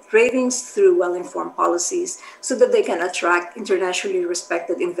credit ratings through well-informed policies so that they can attract internationally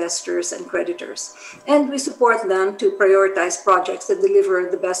respected investors and creditors. And we support them to prioritize projects that deliver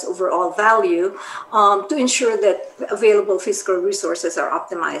the best overall value to ensure that available fiscal resources are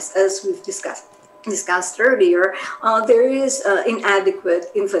optimized. As we've discussed earlier, there is inadequate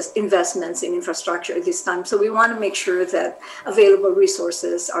investments in infrastructure at this time. So we want to make sure that available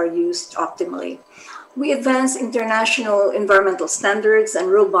resources are used optimally. We advance international environmental standards and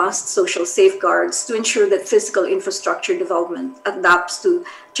robust social safeguards to ensure that physical infrastructure development adapts to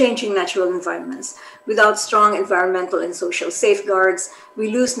changing natural environments. Without strong environmental and social safeguards, we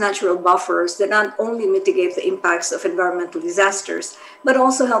lose natural buffers that not only mitigate the impacts of environmental disasters, but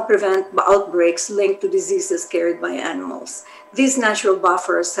also help prevent outbreaks linked to diseases carried by animals. These natural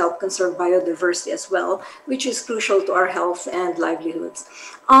buffers help conserve biodiversity as well, which is crucial to our health and livelihoods.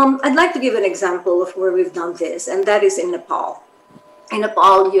 I'd like to give an example of where we've done this, and that is in Nepal. In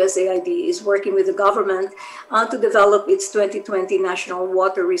Nepal, USAID is working with the government to develop its 2020 National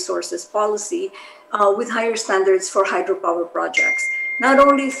Water Resources Policy with higher standards for hydropower projects, not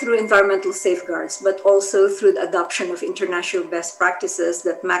only through environmental safeguards, but also through the adoption of international best practices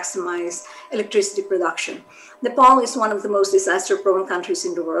that maximize electricity production. Nepal is one of the most disaster-prone countries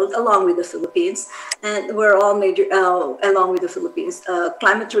in the world, along with the Philippines, and we're all major, along with the Philippines.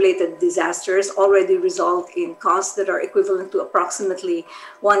 Climate-related disasters already result in costs that are equivalent to approximately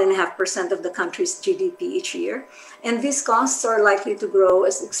 1.5% of the country's GDP each year. And these costs are likely to grow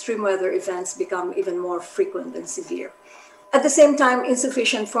as extreme weather events become even more frequent and severe. At the same time,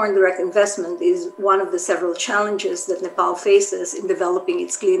 insufficient foreign direct investment is one of the several challenges that Nepal faces in developing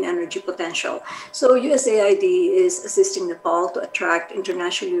its clean energy potential. So USAID is assisting Nepal to attract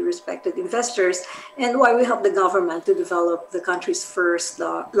internationally respected investors, and why we help the government to develop the country's first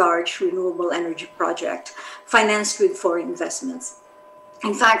large renewable energy project financed with foreign investments.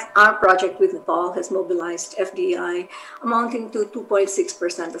 In fact, our project with Nepal has mobilized FDI amounting to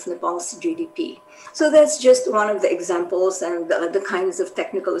 2.6% of Nepal's GDP. So that's just one of the examples and the kinds of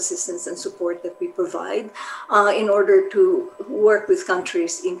technical assistance and support that we provide in order to work with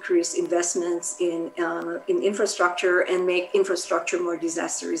countries, increase investments in infrastructure and make infrastructure more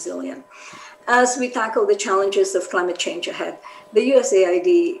disaster resilient. As we tackle the challenges of climate change ahead, the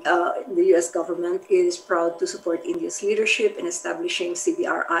USAID, the US government, is proud to support India's leadership in establishing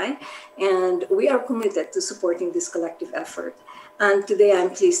CDRI, and we are committed to supporting this collective effort. And today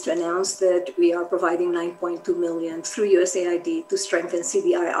I'm pleased to announce that we are providing $9.2 million through USAID to strengthen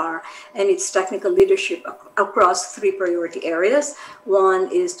CDIR and its technical leadership across three priority areas.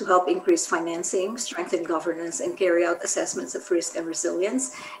 One is to help increase financing, strengthen governance, and carry out assessments of risk and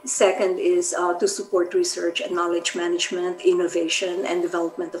resilience. Second is to support research and knowledge management, innovation, and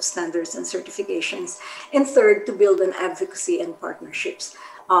development of standards and certifications. And third, to build an advocacy and partnerships.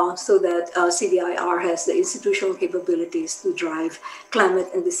 So that CDIR has the institutional capabilities to drive climate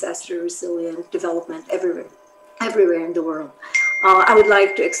and disaster resilient development everywhere in the world. I would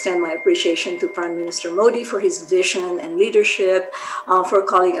like to extend my appreciation to Prime Minister Modi for his vision and leadership, for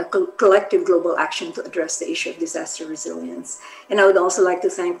calling a collective global action to address the issue of disaster resilience. And I would also like to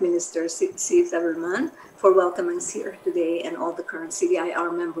thank Minister CDRI for welcoming us here today and all the current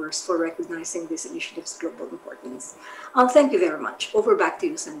CDIR members for recognizing this initiative's global importance. Thank you very much. Over back to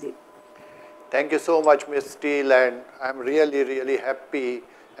you, Sandeep. Thank you so much, Ms. Steele, and I'm really, really happy,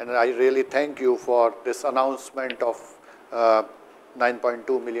 and I really thank you for this announcement of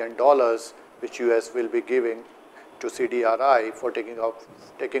 $9.2 million, which US will be giving to CDRI for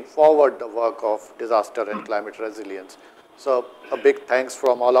taking forward the work of disaster and climate resilience. So a big thanks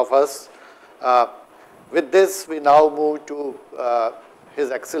from all of us. With this, we now move to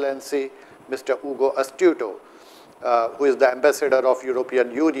His Excellency, Mr. Ugo Astuto, who is the Ambassador of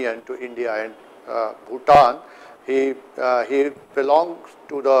European Union to India and Bhutan. He belongs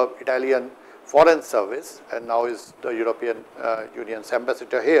to the Italian Foreign Service and now is the European Union's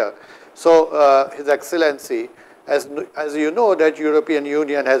ambassador here. So His Excellency, as you know, that European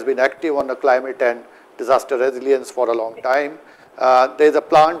Union has been active on the climate and disaster resilience for a long time. There is a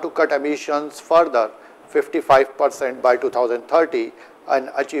plan to cut emissions further 55% by 2030 and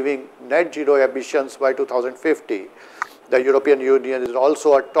achieving net zero emissions by 2050. The European Union is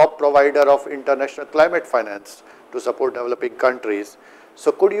also a top provider of international climate finance to support developing countries.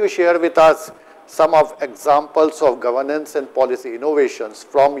 So could you share with us some of examples of governance and policy innovations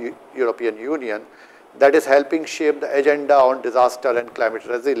from European Union that is helping shape the agenda on disaster and climate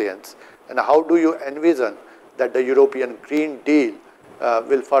resilience? And how do you envision that the European Green Deal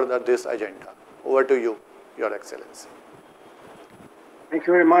will further this agenda? Over to you, Your Excellency. Thank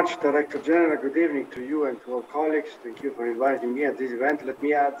you very much, Director General. Good evening to you and to all colleagues. Thank you for inviting me at this event. Let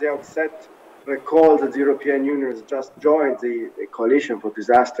me at the outset recall that the European Union has just joined the Coalition for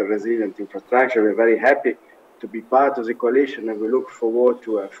Disaster Resilient Infrastructure. We're very happy to be part of the coalition, and we look forward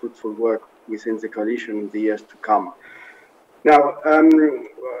to fruitful work within the coalition in the years to come. Now,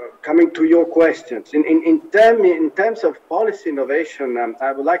 coming to your questions, in terms of policy innovation,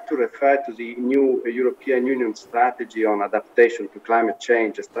 I would like to refer to the new European Union strategy on adaptation to climate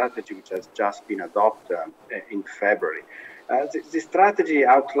change, a strategy which has just been adopted in February. The strategy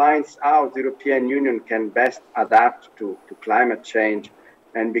outlines how the European Union can best adapt to climate change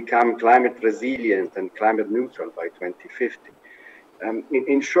and become climate resilient and climate neutral by 2050.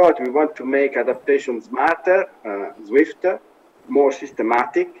 In short, we want to make adaptation smarter, swifter, more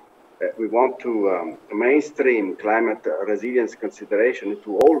systematic. We want to mainstream climate resilience consideration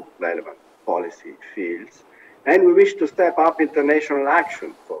into all relevant policy fields. And we wish to step up international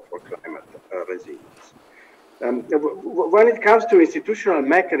action for climate resilience. When it comes to institutional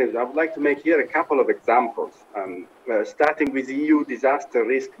mechanisms, I would like to make here a couple of examples, starting with the EU Disaster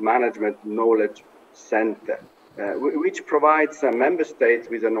Risk Management Knowledge Center, which provides member states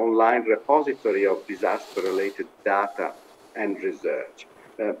with an online repository of disaster-related data and research.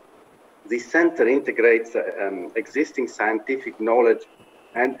 This center integrates existing scientific knowledge,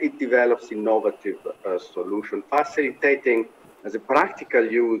 and it develops innovative solutions, facilitating the practical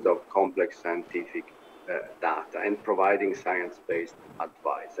use of complex scientific data and providing science-based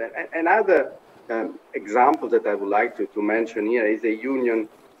advice. Another example that I would like to mention here is a Union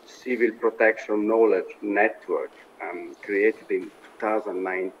Civil Protection Knowledge Network created in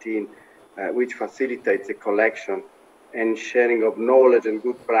 2019, which facilitates the collection and sharing of knowledge and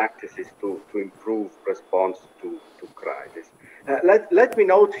good practices to improve response to crisis. Let me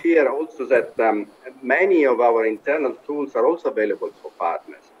note here also that many of our internal tools are also available for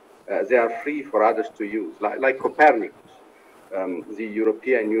partners. They are free for others to use, like Copernicus, the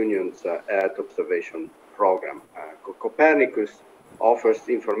European Union's Earth observation program. Copernicus offers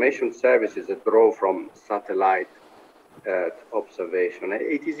information services that draw from satellite Earth observation.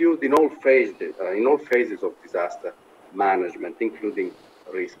 It is used in all phases of disaster management, including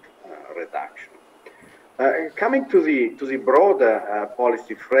risk reduction. Coming to the broader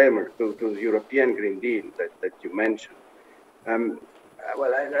policy framework, to the European Green Deal that you mentioned,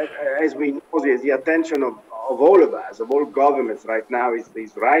 well, as we know, the attention of all of us, of all governments right now is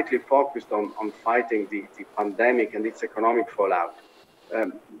rightly focused on fighting the pandemic and its economic fallout.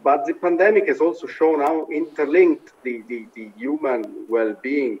 But the pandemic has also shown how interlinked the human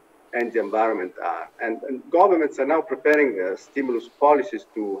well-being and the environment are. And governments are now preparing stimulus policies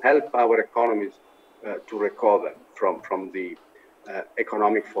to help our economies to recover from the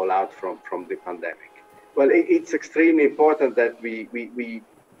economic fallout from the pandemic. Well, it's extremely important that we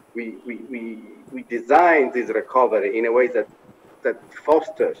design this recovery in a way that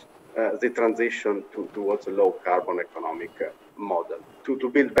fosters the transition towards a low carbon economic model, to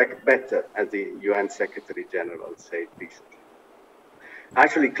build back better, as the UN Secretary General said recently.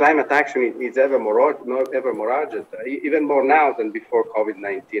 Actually, climate action is ever more urgent, even more now than before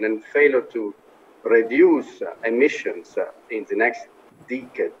COVID-19, and failure to reduce emissions in the next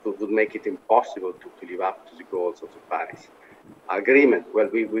decade would make it impossible to live up to the goals of the Paris Agreement. Well,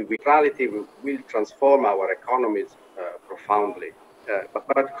 neutrality will transform our economies profoundly.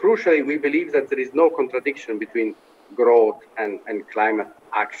 But crucially, we believe that there is no contradiction between growth and climate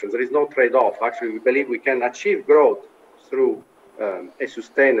action. There is no trade-off. Actually, we believe we can achieve growth through a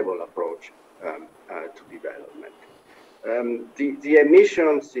sustainable approach to development. The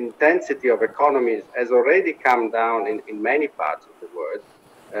emissions intensity of economies has already come down in many parts of the world,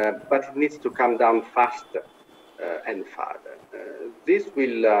 but it needs to come down faster and farther.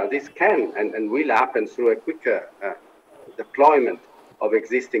 This can and will happen through a quicker deployment of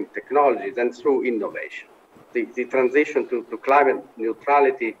existing technologies and through innovation. The transition to climate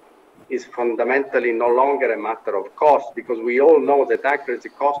neutrality is fundamentally no longer a matter of cost, because we all know that actually the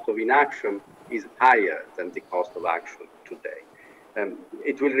cost of inaction is higher than the cost of action today.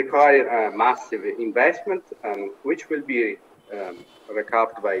 It will require massive investment, which will be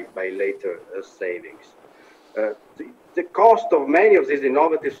recouped by later savings. The cost of many of these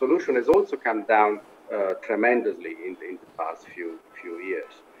innovative solutions has also come down tremendously in the past few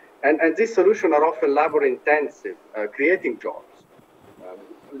years. And these solutions are often labor-intensive, creating jobs.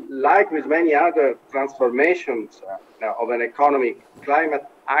 Like with many other transformations of an economy, climate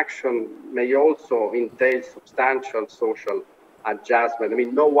action may also entail substantial social adjustment. I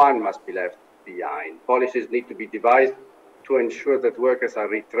mean, no one must be left behind. Policies need to be devised to ensure that workers are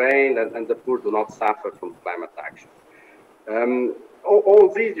retrained and the poor do not suffer from climate action.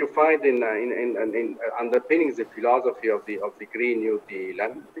 All these you find in underpinning the philosophy of the Green New Deal,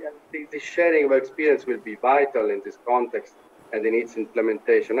 and the sharing of experience will be vital in this context and in its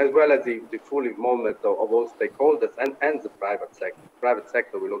implementation, as well as the full involvement of all stakeholders and the private sector. Private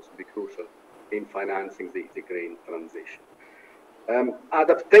sector will also be crucial in financing the green transition.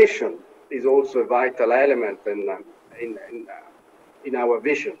 Adaptation is also a vital element in our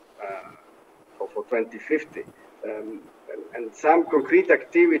vision for 2050. And some concrete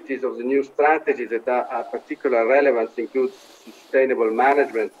activities of the new strategies that are particularly relevant include sustainable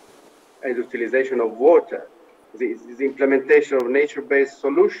management and utilization of water, the implementation of nature-based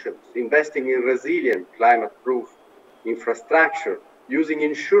solutions, investing in resilient, climate-proof infrastructure, using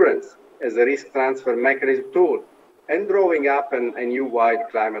insurance as a risk transfer mechanism tool, and drawing up a new wide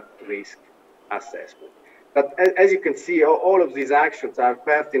climate risk assessment. But as you can see, all of these actions are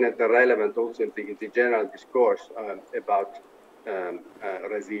pertinent and relevant also in the general discourse about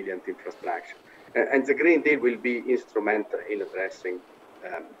resilient infrastructure. And the Green Deal will be instrumental in addressing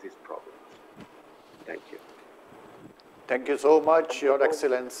these problems. Thank you. Thank you so much, Your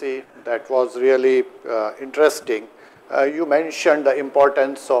Excellency. That was really interesting. You mentioned the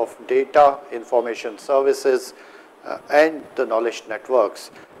importance of data, information services, and the knowledge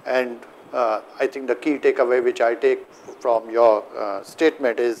networks. And I think the key takeaway which I take from your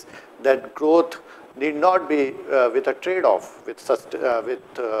statement is that growth need not be with a trade-off with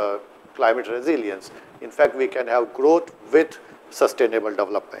climate resilience. In fact, we can have growth with sustainable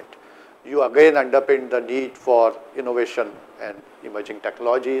development. You again underpin the need for innovation and emerging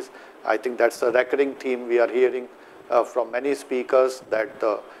technologies. I think that's a recurring theme we are hearing from many speakers, that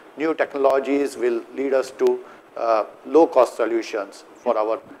the new technologies will lead us to low-cost solutions for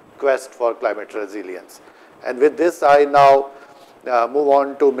our quest for climate resilience. And with this, I now move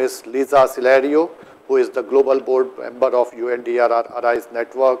on to Ms. Lisa Silerio, who is the Global Board Member of UNDRI Arise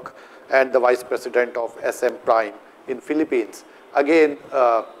Network and the Vice President of SM Prime in Philippines. Again,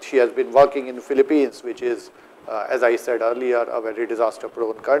 she has been working in Philippines, which is, as I said earlier, a very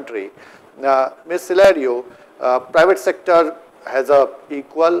disaster-prone country. Ms. Silerio, private sector has an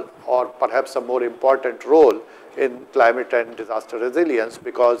equal or perhaps a more important role in climate and disaster resilience,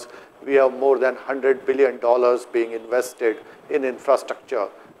 because we have more than $100 billion being invested in infrastructure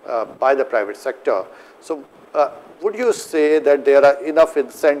by the private sector. So would you say that there are enough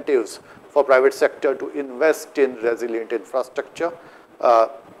incentives for private sector to invest in resilient infrastructure?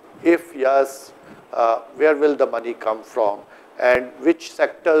 If yes, where will the money come from? And which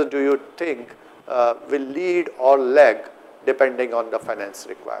sectors do you think will lead or lag depending on the finance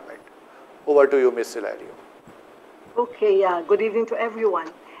requirement? Over to you, Ms. Silerio. Okay, good evening to everyone.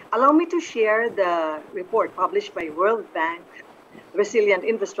 Allow me to share the report published by World Bank, Resilient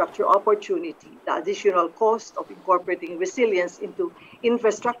Infrastructure Opportunity. The additional cost of incorporating resilience into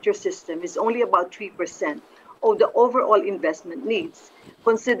infrastructure system is only about 3% of the overall investment needs,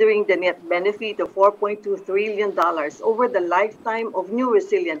 considering the net benefit of $4.2 trillion over the lifetime of new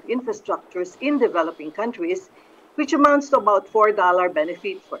resilient infrastructures in developing countries, which amounts to about $4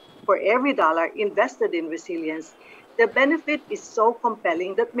 benefit for every dollar invested in resilience. The benefit is so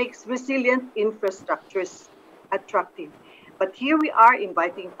compelling that makes resilient infrastructures attractive. But here we are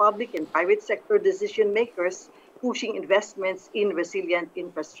inviting public and private sector decision makers pushing investments in resilient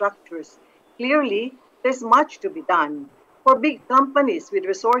infrastructures. Clearly, there's much to be done. For big companies with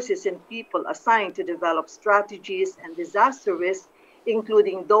resources and people assigned to develop strategies and disaster risk,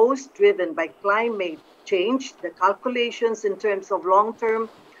 including those driven by climate change, the calculations in terms of long-term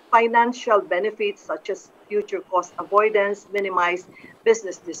financial benefits such as future cost avoidance, minimize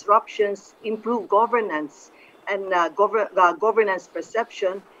business disruptions, improve governance, and governance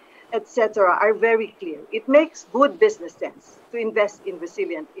perception, etc., are very clear. It makes good business sense to invest in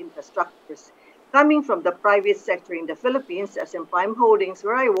resilient infrastructures. Coming from the private sector in the Philippines, as in Prime Holdings,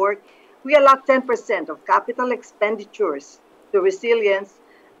 where I work, we allot 10% of capital expenditures to resilience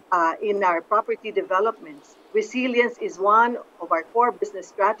in our property developments. Resilience is one of our core business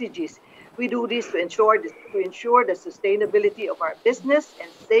strategies. We do this to ensure the sustainability of our business and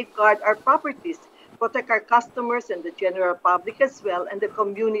safeguard our properties, protect our customers and the general public as well, and the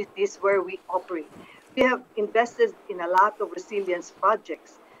communities where we operate. We have invested in a lot of resilience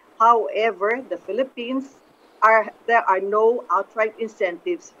projects. However, there are no outright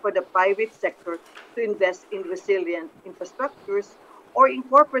incentives for the private sector to invest in resilient infrastructures or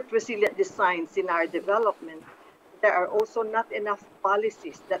incorporate resilient designs in our development. There are also not enough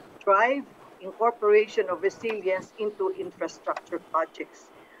policies that drive incorporation of resilience into infrastructure projects.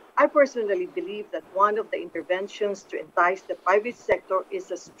 I personally believe that one of the interventions to entice the private sector is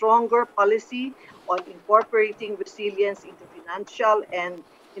a stronger policy on incorporating resilience into financial and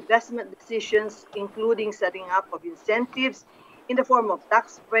investment decisions, including setting up of incentives in the form of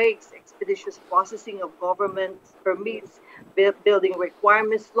tax breaks, expeditious processing of government permits, building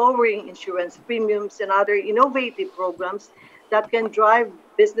requirements, lowering insurance premiums, and other innovative programs that can drive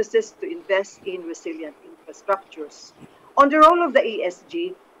businesses to invest in resilient infrastructures. On the role of the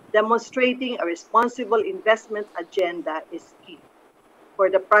ESG, demonstrating a responsible investment agenda is key. For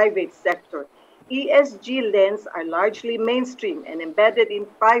the private sector, ESG lens are largely mainstream and embedded in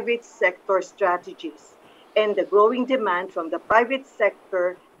private sector strategies, and the growing demand from the private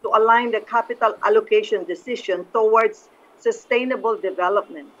sector to align the capital allocation decision towards sustainable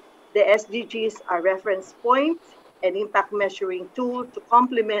development. The SDGs are reference point and impact measuring tool to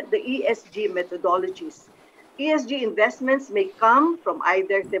complement the ESG methodologies. ESG investments may come from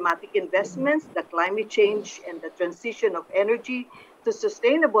either thematic investments, the climate change and the transition of energy to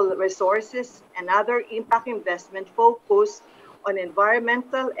sustainable resources, and other impact investment focused on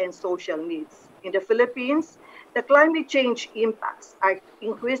environmental and social needs. In the Philippines, the climate change impacts are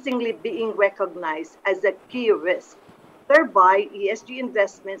increasingly being recognized as a key risk. Thereby, ESG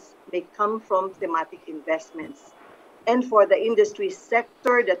investments may come from thematic investments. And for the industry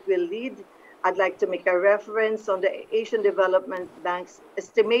sector that will lead, I'd like to make a reference on the Asian Development Bank's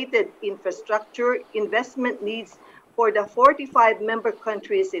estimated infrastructure investment needs for the 45 member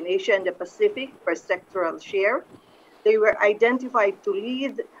countries in Asia and the Pacific per sectoral share. They were identified to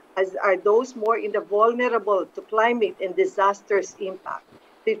lead as are those more in the vulnerable to climate and disasters impact.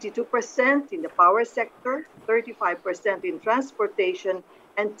 52% in the power sector, 35% in transportation,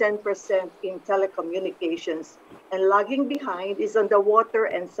 and 10% in telecommunications. And lagging behind is on the water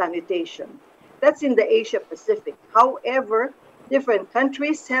and sanitation. That's in the Asia Pacific. However, different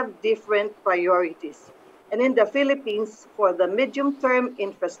countries have different priorities. And in the Philippines, for the medium-term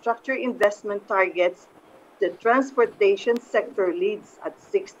infrastructure investment targets, the transportation sector leads at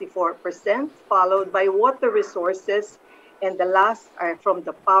 64%, followed by water resources, and the last are from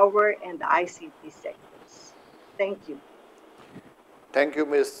the power and the ICT sectors. Thank you. Thank you,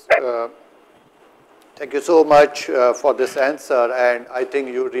 Ms. Thank you so much for this answer, and I think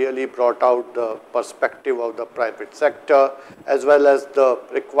you really brought out the perspective of the private sector as well as the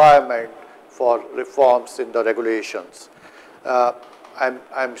requirement for reforms in the regulations.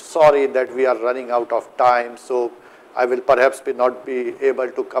 I'm sorry that we are running out of time, so I will perhaps not be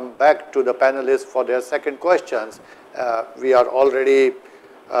able to come back to the panelists for their second questions. We are already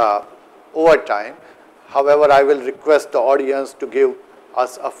over time. However, I will request the audience to give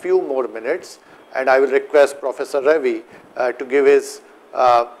us a few more minutes, and I will request Professor Ravi to give his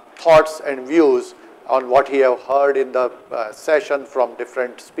thoughts and views on what he have heard in the session from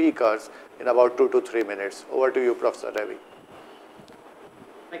different speakers in about 2 to 3 minutes. Over to you, Professor Ravi.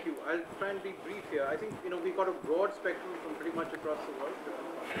 Thank you. I'll try and be brief here. I think, we've got a broad spectrum from pretty much across the world.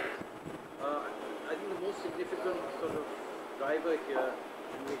 I think the most significant sort of driver here,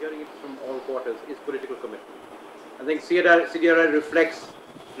 and we're hearing it from all quarters, is political commitment. I think CDRI reflects,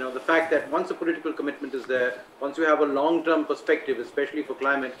 the fact that once a political commitment is there, once you have a long-term perspective, especially for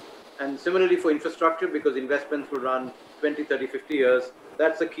climate, and similarly for infrastructure, because investments will run 20, 30, 50 years,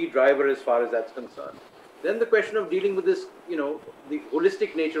 that's a key driver as far as that's concerned. Then the question of dealing with this, the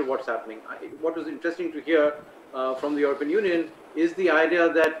holistic nature of what's happening. What was interesting to hear from the European Union is the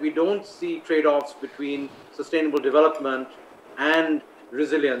idea that we don't see trade-offs between sustainable development and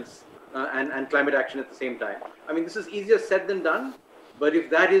resilience and climate action at the same time. I mean, this is easier said than done, but if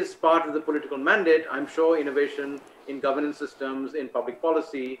that is part of the political mandate, I'm sure innovation in governance systems, in public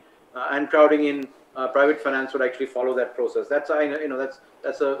policy, and crowding in private finance would actually follow that process. That's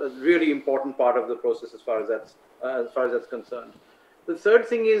a really important part of the process as far as that's concerned. The third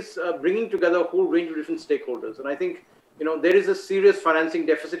thing is bringing together a whole range of different stakeholders, and I think there is a serious financing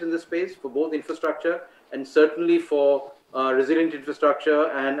deficit in this space for both infrastructure and certainly for resilient infrastructure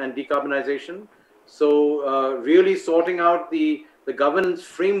and decarbonization. So really sorting out the governance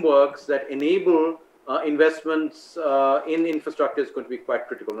frameworks that enable investments in infrastructure is going to be quite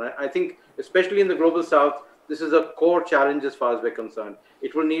critical. And I think, especially in the Global South, this is a core challenge as far as we're concerned.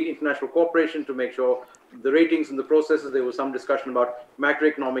 It will need international cooperation to make sure the ratings and the processes. There was some discussion about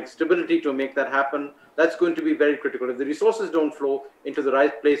macroeconomic stability to make that happen. That's going to be very critical. If the resources don't flow into the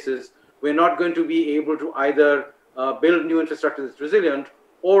right places, we're not going to be able to either build new infrastructure that's resilient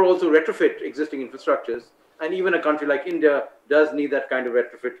or also retrofit existing infrastructures. And even a country like India does need that kind of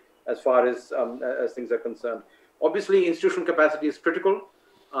retrofit as far as things are concerned. Obviously, institutional capacity is critical.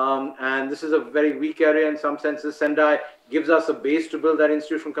 And this is a very weak area in some senses. Sendai gives us a base to build that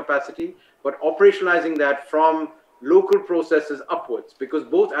institutional capacity, but operationalizing that from local processes upwards, because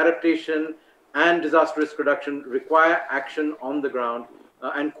both adaptation and disaster risk reduction require action on the ground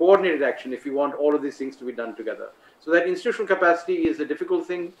and coordinated action if you want all of these things to be done together. So that institutional capacity is a difficult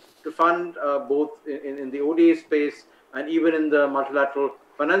thing to fund, both in the ODA space and even in the multilateral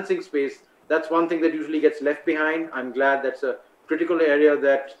financing space. That's one thing that usually gets left behind. I'm glad that's a critical area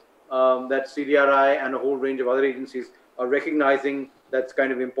that that CDRI and a whole range of other agencies are recognizing. That's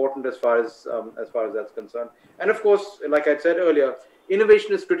kind of important as far as that's concerned. And of course, like I said earlier,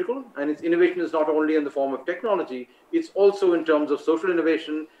 innovation is critical, and its innovation is not only in the form of technology, it's also in terms of social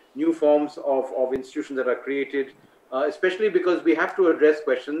innovation, new forms of institutions that are created, especially because we have to address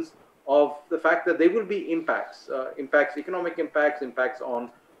questions of the fact that there will be impacts, economic impacts, impacts on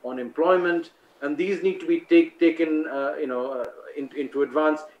employment, and these need to be taken into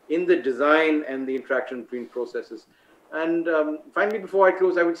advance in the design and the interaction between processes. And finally, before I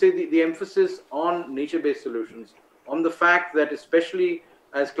close, I would say the emphasis on nature-based solutions, on the fact that especially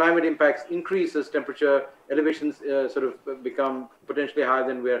as climate impacts increase, as temperature elevations sort of become potentially higher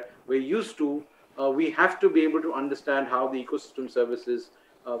than we're used to, we have to be able to understand how the ecosystem services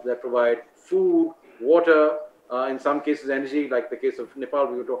that provide food, water, in some cases energy, like the case of Nepal,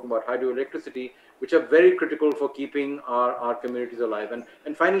 we were talking about hydroelectricity, which are very critical for keeping our communities alive.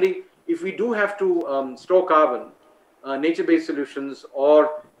 And finally, if we do have to store carbon, nature-based solutions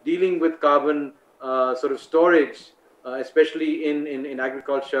or dealing with carbon sort of storage, especially in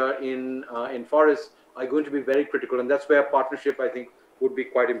agriculture, in forests, are going to be very critical. And that's where partnership, I think, would be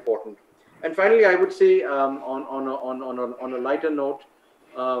quite important. And finally, I would say on a lighter note,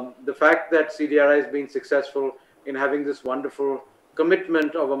 the fact that CDRI has been successful in having this wonderful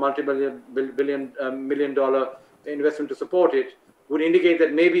commitment of a multi-million-dollar investment to support it would indicate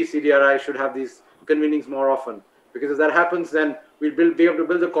that maybe CDRI should have these convenings more often. Because if that happens, then we'll be able to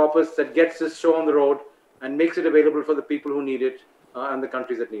build a corpus that gets this show on the road and makes it available for the people who need it and the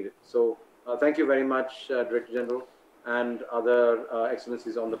countries that need it. So thank you very much, Director General, and other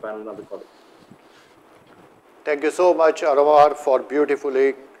excellencies on the panel and other colleagues. Thank you so much, Aramar, for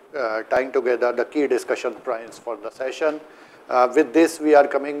beautifully tying together the key discussion points for the session. With this, we are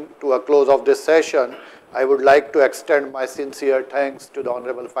coming to a close of this session. I would like to extend my sincere thanks to the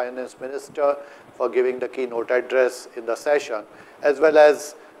Honorable Finance Minister for giving the keynote address in the session, as well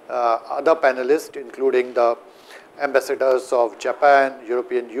as other panelists, including the ambassadors of Japan,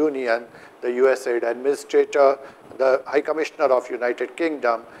 European Union, the USAID Administrator, the High Commissioner of United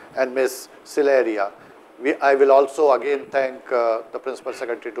Kingdom, and Ms. Cileria. I will also again thank the Principal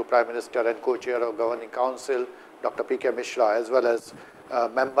Secretary to Prime Minister and Co-Chair of Governing Council, Dr. P.K. Mishra, as well as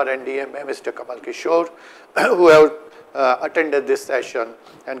member NDMA, Mr. Kamal Kishore, who have attended this session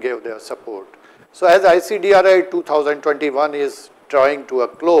and gave their support. So as ICDRI 2021 is drawing to a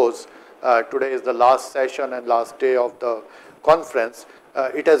close, today is the last session and last day of the conference.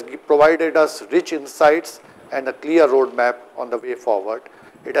 It has provided us rich insights and a clear roadmap on the way forward.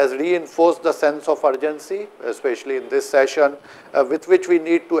 It has reinforced the sense of urgency, especially in this session, with which we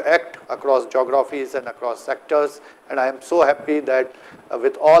need to act across geographies and across sectors. And I am so happy that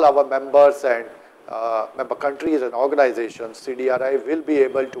with all our members and member countries and organizations, CDRI will be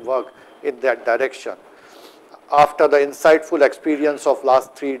able to work in that direction. After the insightful experience of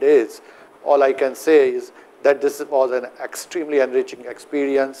last 3 days, all I can say is that this was an extremely enriching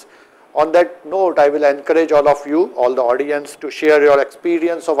experience. On that note, I will encourage all of you, all the audience, to share your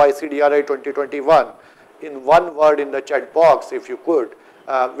experience of ICDRI 2021 in one word in the chat box, if you could,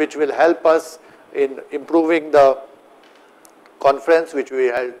 which will help us in improving the conference which we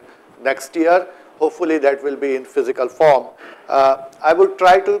held next year. Hopefully that will be in physical form. I will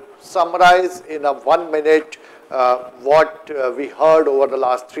try to summarize in a 1 minute what we heard over the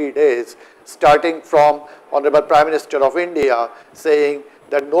last 3 days, starting from Honorable Prime Minister of India saying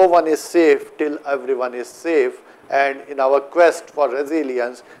that no one is safe till everyone is safe, and in our quest for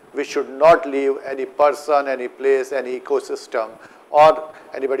resilience, we should not leave any person, any place, any ecosystem, or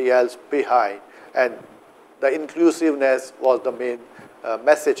anybody else behind. And the inclusiveness was the main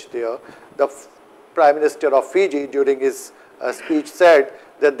message there. The Prime Minister of Fiji, during his speech, said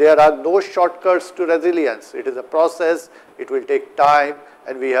that there are no shortcuts to resilience. It is a process, it will take time,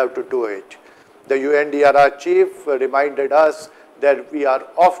 and we have to do it. The UNDRR chief reminded us that we are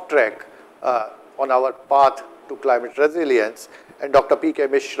off track on our path to climate resilience. And Dr. P.K.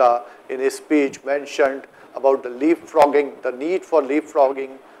 Mishra, in his speech, mentioned about the leapfrogging, the need for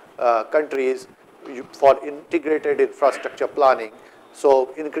leapfrogging countries for integrated infrastructure planning. So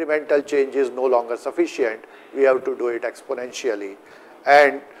incremental change is no longer sufficient. We have to do it exponentially.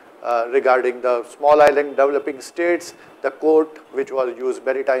 And regarding the small island developing states, the quote which was used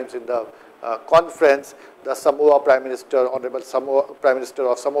many times in the conference, the Samoa Prime Minister, Honorable Prime Minister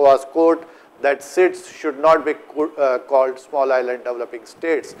of Samoa's quote, that SIDS should not be called small island developing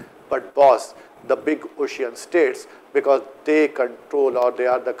states, but BOSS, the big ocean states, because they control or they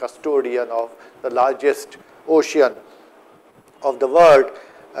are the custodian of the largest ocean of the world.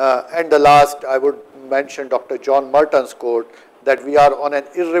 And the last, I would mention Dr. John Merton's quote, that we are on an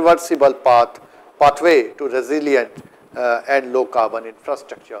irreversible pathway to resilient and low carbon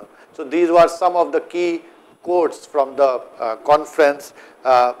infrastructure. So these were some of the key quotes from the conference.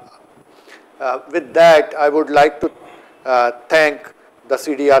 With that, I would like to thank the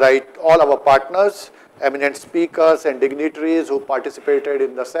CDRI, all our partners, eminent speakers and dignitaries who participated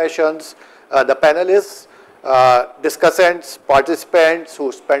in the sessions, the panelists, discussants, participants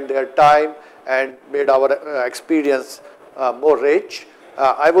who spent their time and made our experience more rich.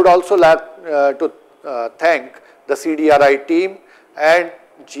 I would also like to thank the CDRI team and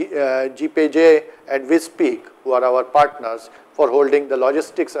GPJ and WISPEAK, who are our partners, for holding the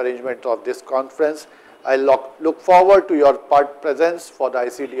logistics arrangement of this conference. I look forward to your presence for the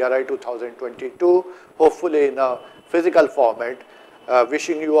ICDRI 2022, hopefully in a physical format.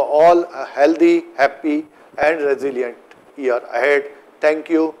 Wishing you all a healthy, happy, and resilient year ahead. Thank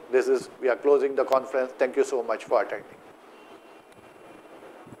you. We are closing the conference. Thank you so much for attending.